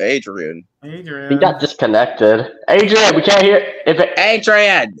happened to Adrian? He got disconnected. Adrian, we can't hear.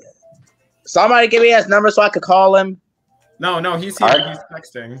 Adrian! Somebody give me his number so I could call him. No, he's here. He's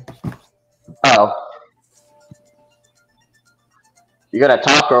texting. Oh. You gonna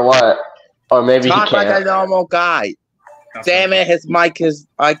talk or what? Or maybe talk he can't. Like a normal guy. Damn it, his mic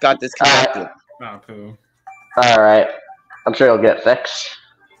got disconnected. Oh, poo. Alright. I'm sure he'll get fixed.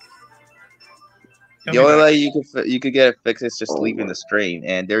 He'll The be only back. way you could get it fixed is just leaving the stream,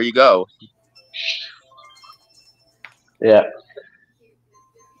 and there you go. Yeah.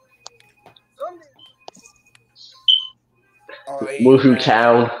 Oh, Woohoo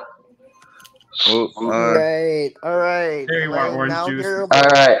town. Right. All right. There you are, orange Now juice. here. All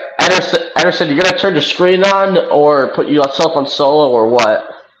right, Anderson, you gonna turn the screen on or put yourself on solo or what?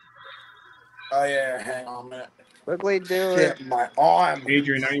 Oh yeah, hang on a minute. Quickly do it. Shit, my arm.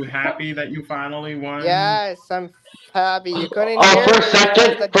 Adrian, are you happy that you finally won? Yes, I'm happy. You couldn't Oh, hear for a me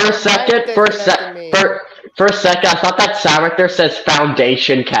second, because the mic disconnected me. for a second, I thought that sign right there says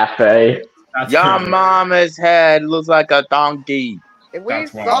Foundation Cafe. That's Your true. mama's head looks like a donkey. If we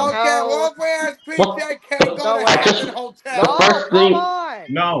That's wild. Okay, somehow... well, where's What? PJK? Go No to way. Hampton Hotel. No, First come thing- on.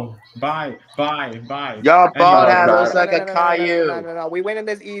 No. Bye. Your bald Oh, head God. looks like a Caillou. No. We winning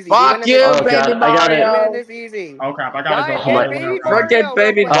this easy. Fuck you, Oh, baby God, I got Mario. it. We winning this easy. Oh crap! I gotta Guys, go. get Oh, Baby Forget Mario.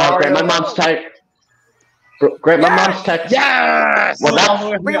 Baby real quick. Oh, great, my Mario. mom's text. Great, my mom's text. Yes! Well,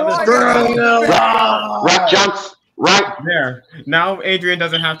 that's We won. Screw you, Rock Johnson. Right? There. Now Adrian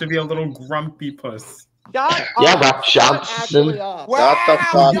doesn't have to be a little grumpy puss. Shut Yeah, up. Rock Shut Johnson. actually up. Shut the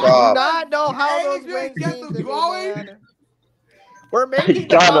fuck You do up. not know how those Adrian, wins get seem the to be, going. man. We're making the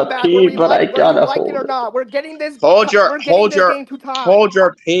gotta comeback pee, whether we but I like, whether you gotta like it hold or it. not. We're getting this. Hold your game to tie. hold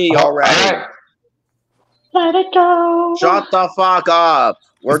your pee already. Alright. Let it go. Shut the fuck up.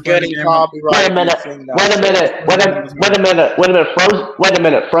 We're Let's play the getting game. copyright. Wait a minute. if you sing that Wait a shit. minute. Wait a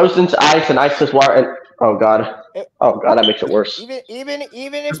minute. Frozen's ice and ice is water. And oh god. Oh god, that makes it worse. Even if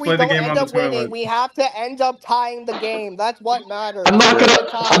Let's we play the don't game end on the up winning, toilet. we have to end up tying the game. That's what matters. I'm not gonna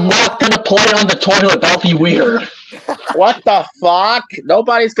play on the toilet. That'll be weird. What the fuck?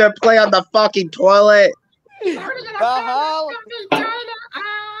 Nobody's gonna play on the fucking toilet. The hell?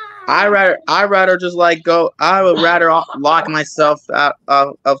 I rather just like go. I would rather lock myself out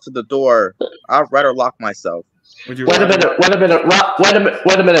up to the door. I'd rather lock myself. Would you Wait a minute,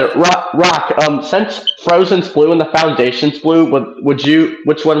 Rock. Since Frozen's blue and the Foundation's blue,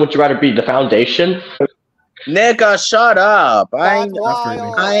 which one would you rather be? The Foundation? Nigga, shut up. That's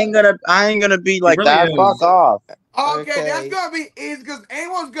wild. I ain't gonna be like really that. is. Fuck off. Okay, that's gonna be easy because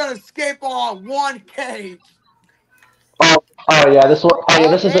anyone's gonna escape on one cage. Oh yeah, this one. Oh yeah,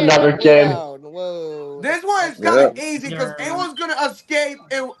 this is Okay, another let's game. Whoa. This one is kind of easy because anyone's gonna escape.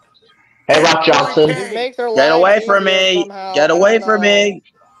 Hey, Rock Johnson. This makes our Get lives away from easier me. somehow. Get I away don't from know. me.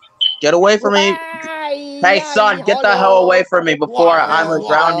 Get away from me. Hey, son, get the hell away from me before I'm gonna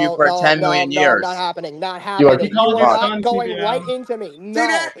drown you for 10 million years. Not happening. Not You are- happening. He called You your are son not going TBM. right into me. No.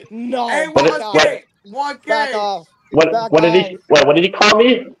 that? No. Ain't Back one off. escape. One Back cage. off. What did he? What did he call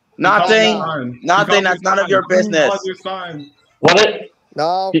me? Nothing. Son. Nothing. That's none of your business. He called your son. What did?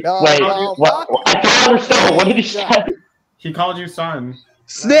 No. Wait, No. what? I don't understand. What did he say? He called you son.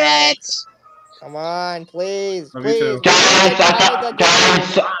 Snitch. Come on, please. Love you Please. too. Guys, I got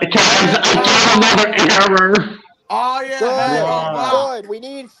another error. Oh yeah. Good. Hey, Wow. Good. We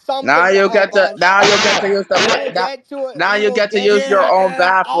need something. Now you to get help to. us. Now you get to use We will the. get to it. Now We you will get to get use your own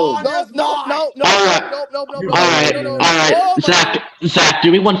bathroom. No. Alright, Zach,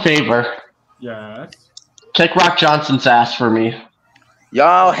 do me one favor. Yes. Kick Rock Johnson's ass for me.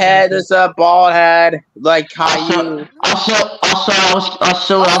 Your head is a bald head, like Caillou. Also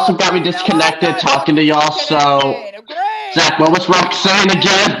got me disconnected talking to y'all. So, Zach, what was Rock saying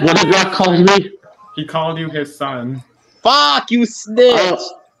again? What did Rock call me? He called you his son. Fuck you, snitch.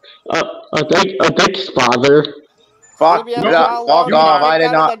 Thanks, father. Fuck off.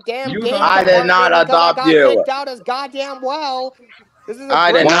 I did not adopt you. Goddamn well. This is a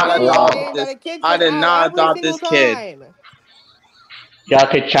I did great not video adopt game this. that a kid I can did have not every adopt this single kid. time. Gotta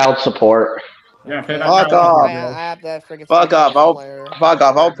pay child support. Yeah, pay that Fuck child off. support I bill. have that freaking Fuck off. Fuck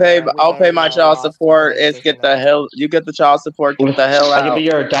off. I'll pay my child support. It's get the hell. You get the child support. Get the hell I can out. be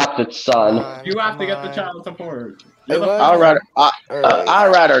your adopted son. You have to get the child support. Hey, You're the what?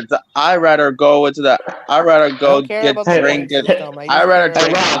 I rather go into the. I rather go care get about the drink. point system. I I just rather care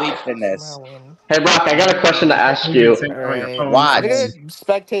drink about bleach than this. somehow win. Hey, Rock, I got a question to ask you. What? I'm gonna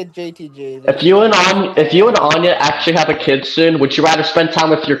spectate JTG. If you and Anya actually have a kid soon, would you rather spend time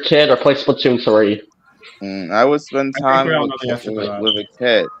with your kid or play Splatoon 3? I would spend time we all with, know the answer to that. with a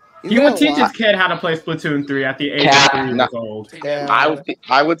kid. He would teach his kid how to play Splatoon 3 at the age Cat. of 3 years old.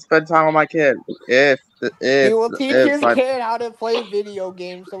 I would spend time with my kid if He will teach if his my- kid how to play video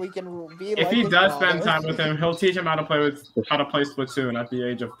games so he can be like If he his does father. spend time with him, he'll teach him how to play Splatoon at the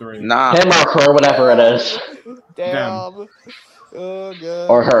age of 3. Nah. Him or her, whatever it is. Damn. Oh god.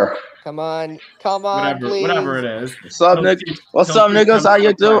 Or her. Come on, please. Whatever it is. What's up, He'll Nick? teach- What's he'll up, teach niggas? them How how you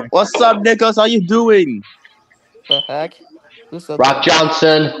to do? play. What's up, niggas? How you doing? The heck? Who said Rock that?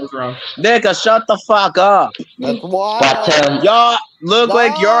 Johnson. What's wrong? Nigga, shut the fuck up. That's Splat wild. Tim. Y'all look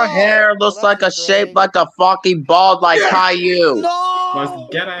like your hair No! looks Well, like a that's shape great. like a fucking bald like Caillou. Let's No!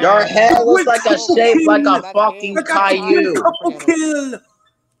 get it. Your hair looks like a Couple shape like kill. a That fucking game. Caillou. Couple kill.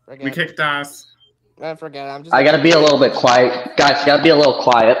 We kicked ass. Man, forget it. I'm just. I gotta gonna be a play little bit this. quiet. Guys, gotta be a little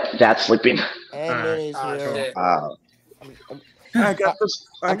quiet. Dad's sleeping. And Minnie's Oh, here. shit. I got this.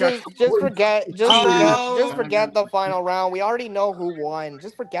 I got. Just forget Hello? the final round. We already know who won.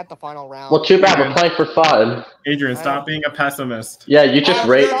 Just forget the final round. Well, too bad. We're playing for fun. Adrian, stop being a pessimist. Yeah, you just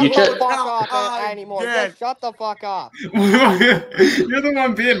rate. Shut You the just. fuck up anymore. Yes. Just shut the fuck up. You're the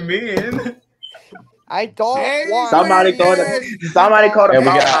one being mean. I don't Hey, want. Somebody call yes. somebody call the And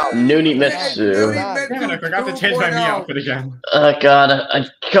we got powerhouse. Noonie Yes, Mitsu. Noonie Damn it, I forgot to Mitsu change my me 2.0. outfit again. I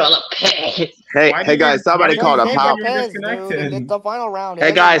gotta pay. Hey, Why hey did you- guys, somebody why call did the you power. take Depends, disconnected. dude. It's the final round. It Hey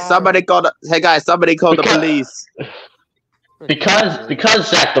doesn't guys, matter. somebody call the. Hey guys, somebody call the Because- police. Because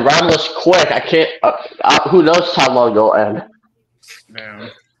Zach, the round was quick. I can't. Who knows how long it'll end? Damn.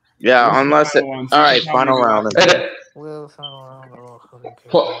 Yeah, unless it. Final one. All right, Final final round. round. And Well, final round. Oh,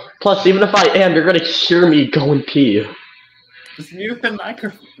 okay. plus, even if I am, you're gonna hear me go and pee. Just mute the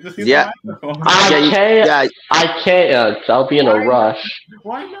microphone. Just use Yeah. the microphone. Yeah, I can't. I'll be in a Why? rush.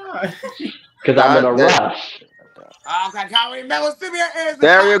 Why not? Because I'm in a God damn. rush. Oh, God, can't remember. Send me your ears.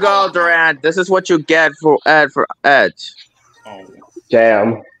 there you go, Durant. This is what you get for Edge. Oh.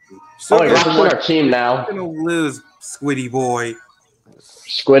 Damn. So Oh, Rock's you're on our team now. gonna lose, Squiddy boy.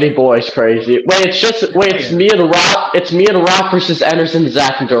 Squiddy boy's crazy. Wait, it's me and Rock. It's me and Rock versus Anderson,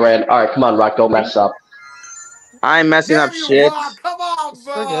 Zach, and Durant. All right, come on, Rock, go mess up. I'm messing up Damn you, shit. Rock. Come on,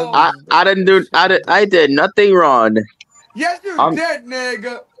 bro. I did nothing wrong, Yes, you I'm- did,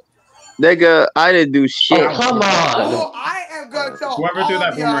 nigga. nigga. I didn't do shit. Oh, come on. Oh, I am gonna tell Whoever all threw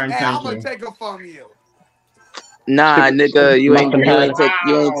that of y'all, boomerang, and thank I'm gonna you. take it from you. Nah, nigga, you ain't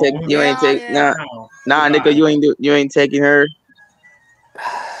take, Wow. nah, nigga, you ain't taking her.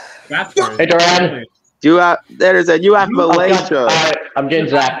 That's crazy. Hey, Durant. You have Malaysia. Alright, I'm getting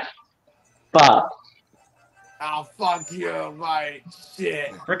Zach. Fuck. Oh, fuck you, right?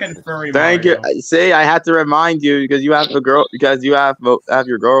 Shit. Freaking furry Thank you. Mario. See, I had to remind you because you have a girl because you have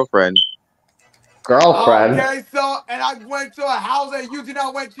your girlfriend. Girlfriend. Okay, so, and I went to a house and you did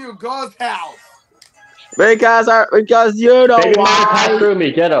not went to your girl's house. Because you know Baby Mario, pass why. through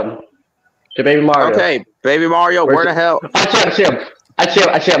me. Get him. To Baby Mario. Okay, baby Mario, where the hell? I see him. I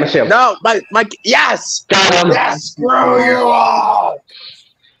see him. No, my yes, Got him. yes, screw you all.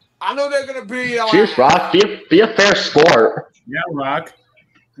 I know they're gonna be your Cheers, ass. Rock. Be a fair sport. Yeah, Rock.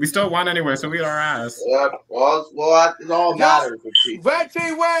 We still won anyway, so we got our ass. Yep. Well, it all matters. Red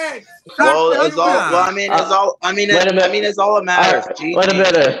team wins. Well, That's it's all. what you Well, win. I mean, it's all. I mean, Wait a minute. it's all that matters. Wait a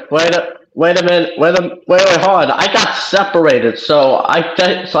minute. Wait a minute. Wait, hold on. I got separated, so I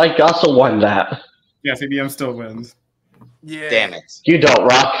also won that. Yeah, CBM still wins. Yeah. Damn it. You don't,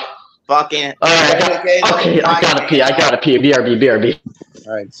 Rock. Fucking. Alright, okay, I gotta pee. BRB.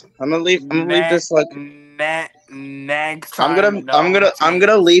 All right, I'm gonna leave this like. Next I'm time,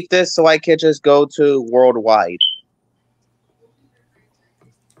 gonna leave this so I can just go to worldwide.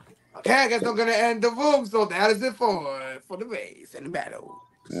 Okay, I guess I'm gonna end the room. So that is it for the race and the battle.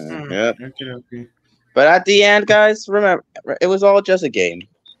 Yep. Okay. But at the end, guys, remember it was all just a game.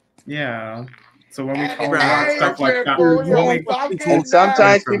 Yeah. So when we And call it's out a stuff like trip that, for when your we, fucking And sometimes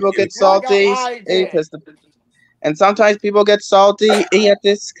marriage. people get Like salty. I did. And sometimes people get salty at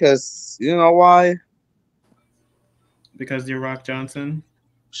this because you know why? because you're Rock Johnson.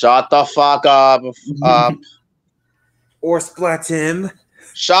 Shut the fuck up. Or splat him.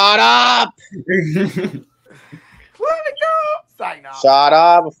 Shut up. Where'd it go? Sign off. Shut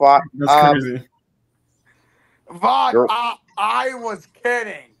up. Fuck That's up. crazy. Vaughn, You're- I was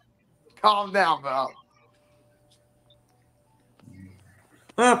kidding. Calm down, bro.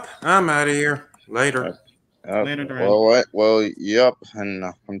 Up, I'm out of here. Later. Later, Durant. Well, what? Well, yep. And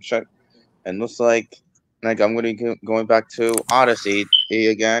I'm check. And looks like I'm gonna be going back to Odyssey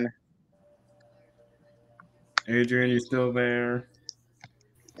again. Adrian, you still there?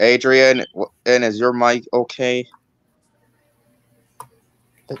 Adrian, and is your mic okay?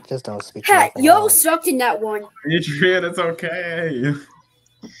 Just don't speak. Hey, nothing yo else. sucked in that one. Adrian, it's okay.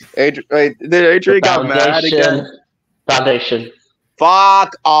 Did Adrian got mad again? Foundation.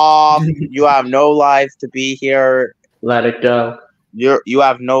 Fuck off! You have no life to be here. Let it go. You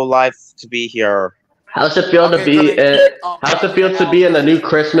have no life to be here. How's it feel to be how's it feel to be in a new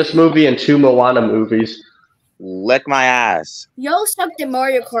Christmas movie and 2 Moana movies? Lick my ass. Yo sucked in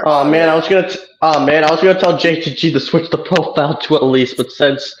Mario Kart. Oh man, I was gonna tell JTG to switch the profile to at least,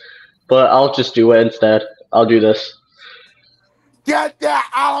 but I'll just do it instead. I'll do this. Get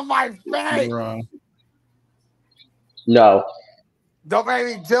that out of my face! Bruh. No. Don't make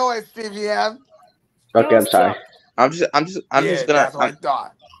me do it, CVM. Okay, I'm sorry. Suck. I'm Yeah, just gonna, that's what I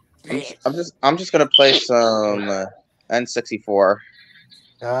thought. Bitch. I'm just gonna play some N64.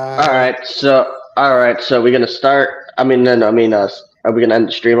 All right, so we're gonna start. I mean, no, I mean, are we gonna end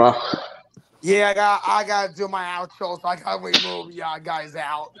the stream off? Yeah, I gotta do my outro, so I gotta remove y'all guys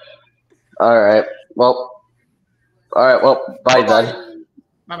out. All right. Well. All right. Well. Bye Bye then.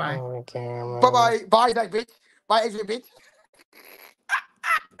 bye. Bye bye. Bye bye. Bye, that bitch. Bye, Adrian, bitch.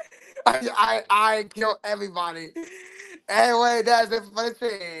 I kill everybody. Anyway, that's it for the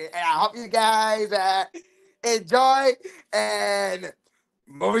stream. And I hope you guys enjoy. And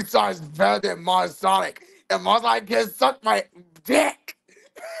movie stars better than Mars Sonic. And Mars Sonic can suck my dick.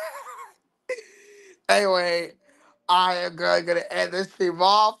 Anyway, I am gonna end this stream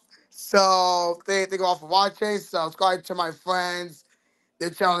off. So thank you all for watching. Subscribe to my friends.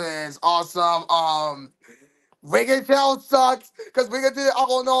 The channel is awesome. Wicked channel sucks because we can do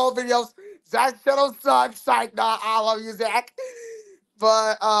all no videos. Zach's channel sucks. Psych, nah, I love you, Zach.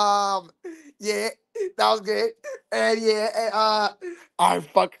 But yeah, that was good. And yeah, I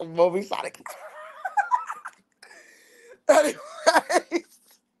fucking movie Sonic. Anyways,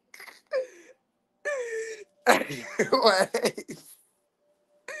 anyways,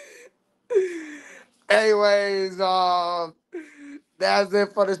 anyways, that's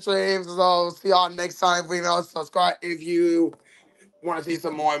it for the stream. So see y'all next time. Please subscribe if you want to see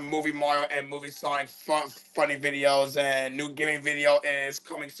some more movie Mario and movie Sonic funny videos, and new gaming video is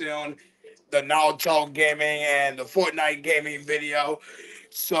coming soon. The Naruto gaming and the Fortnite gaming video.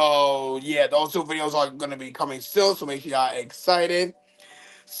 So yeah, those two videos are gonna be coming soon. So make sure y'all excited.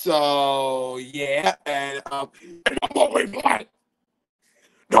 So yeah, and no more play,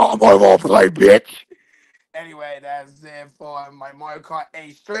 no more play, bitch. Anyway, that's it for my Mario Kart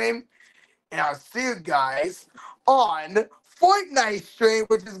 8 stream. And I'll see you guys on Fortnite stream,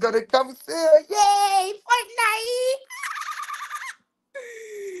 which is gonna come soon. Yay, Fortnite!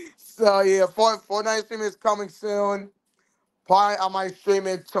 So yeah, Fortnite stream is coming soon. Probably I might stream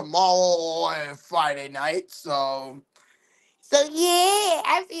it tomorrow or Friday night. So yeah,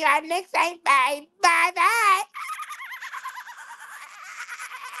 I'll see you all next time. Bye, bye, bye.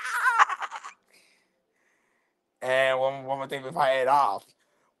 And one more thing before I head off.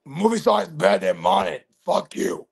 Movie star is better than mine. Fuck you.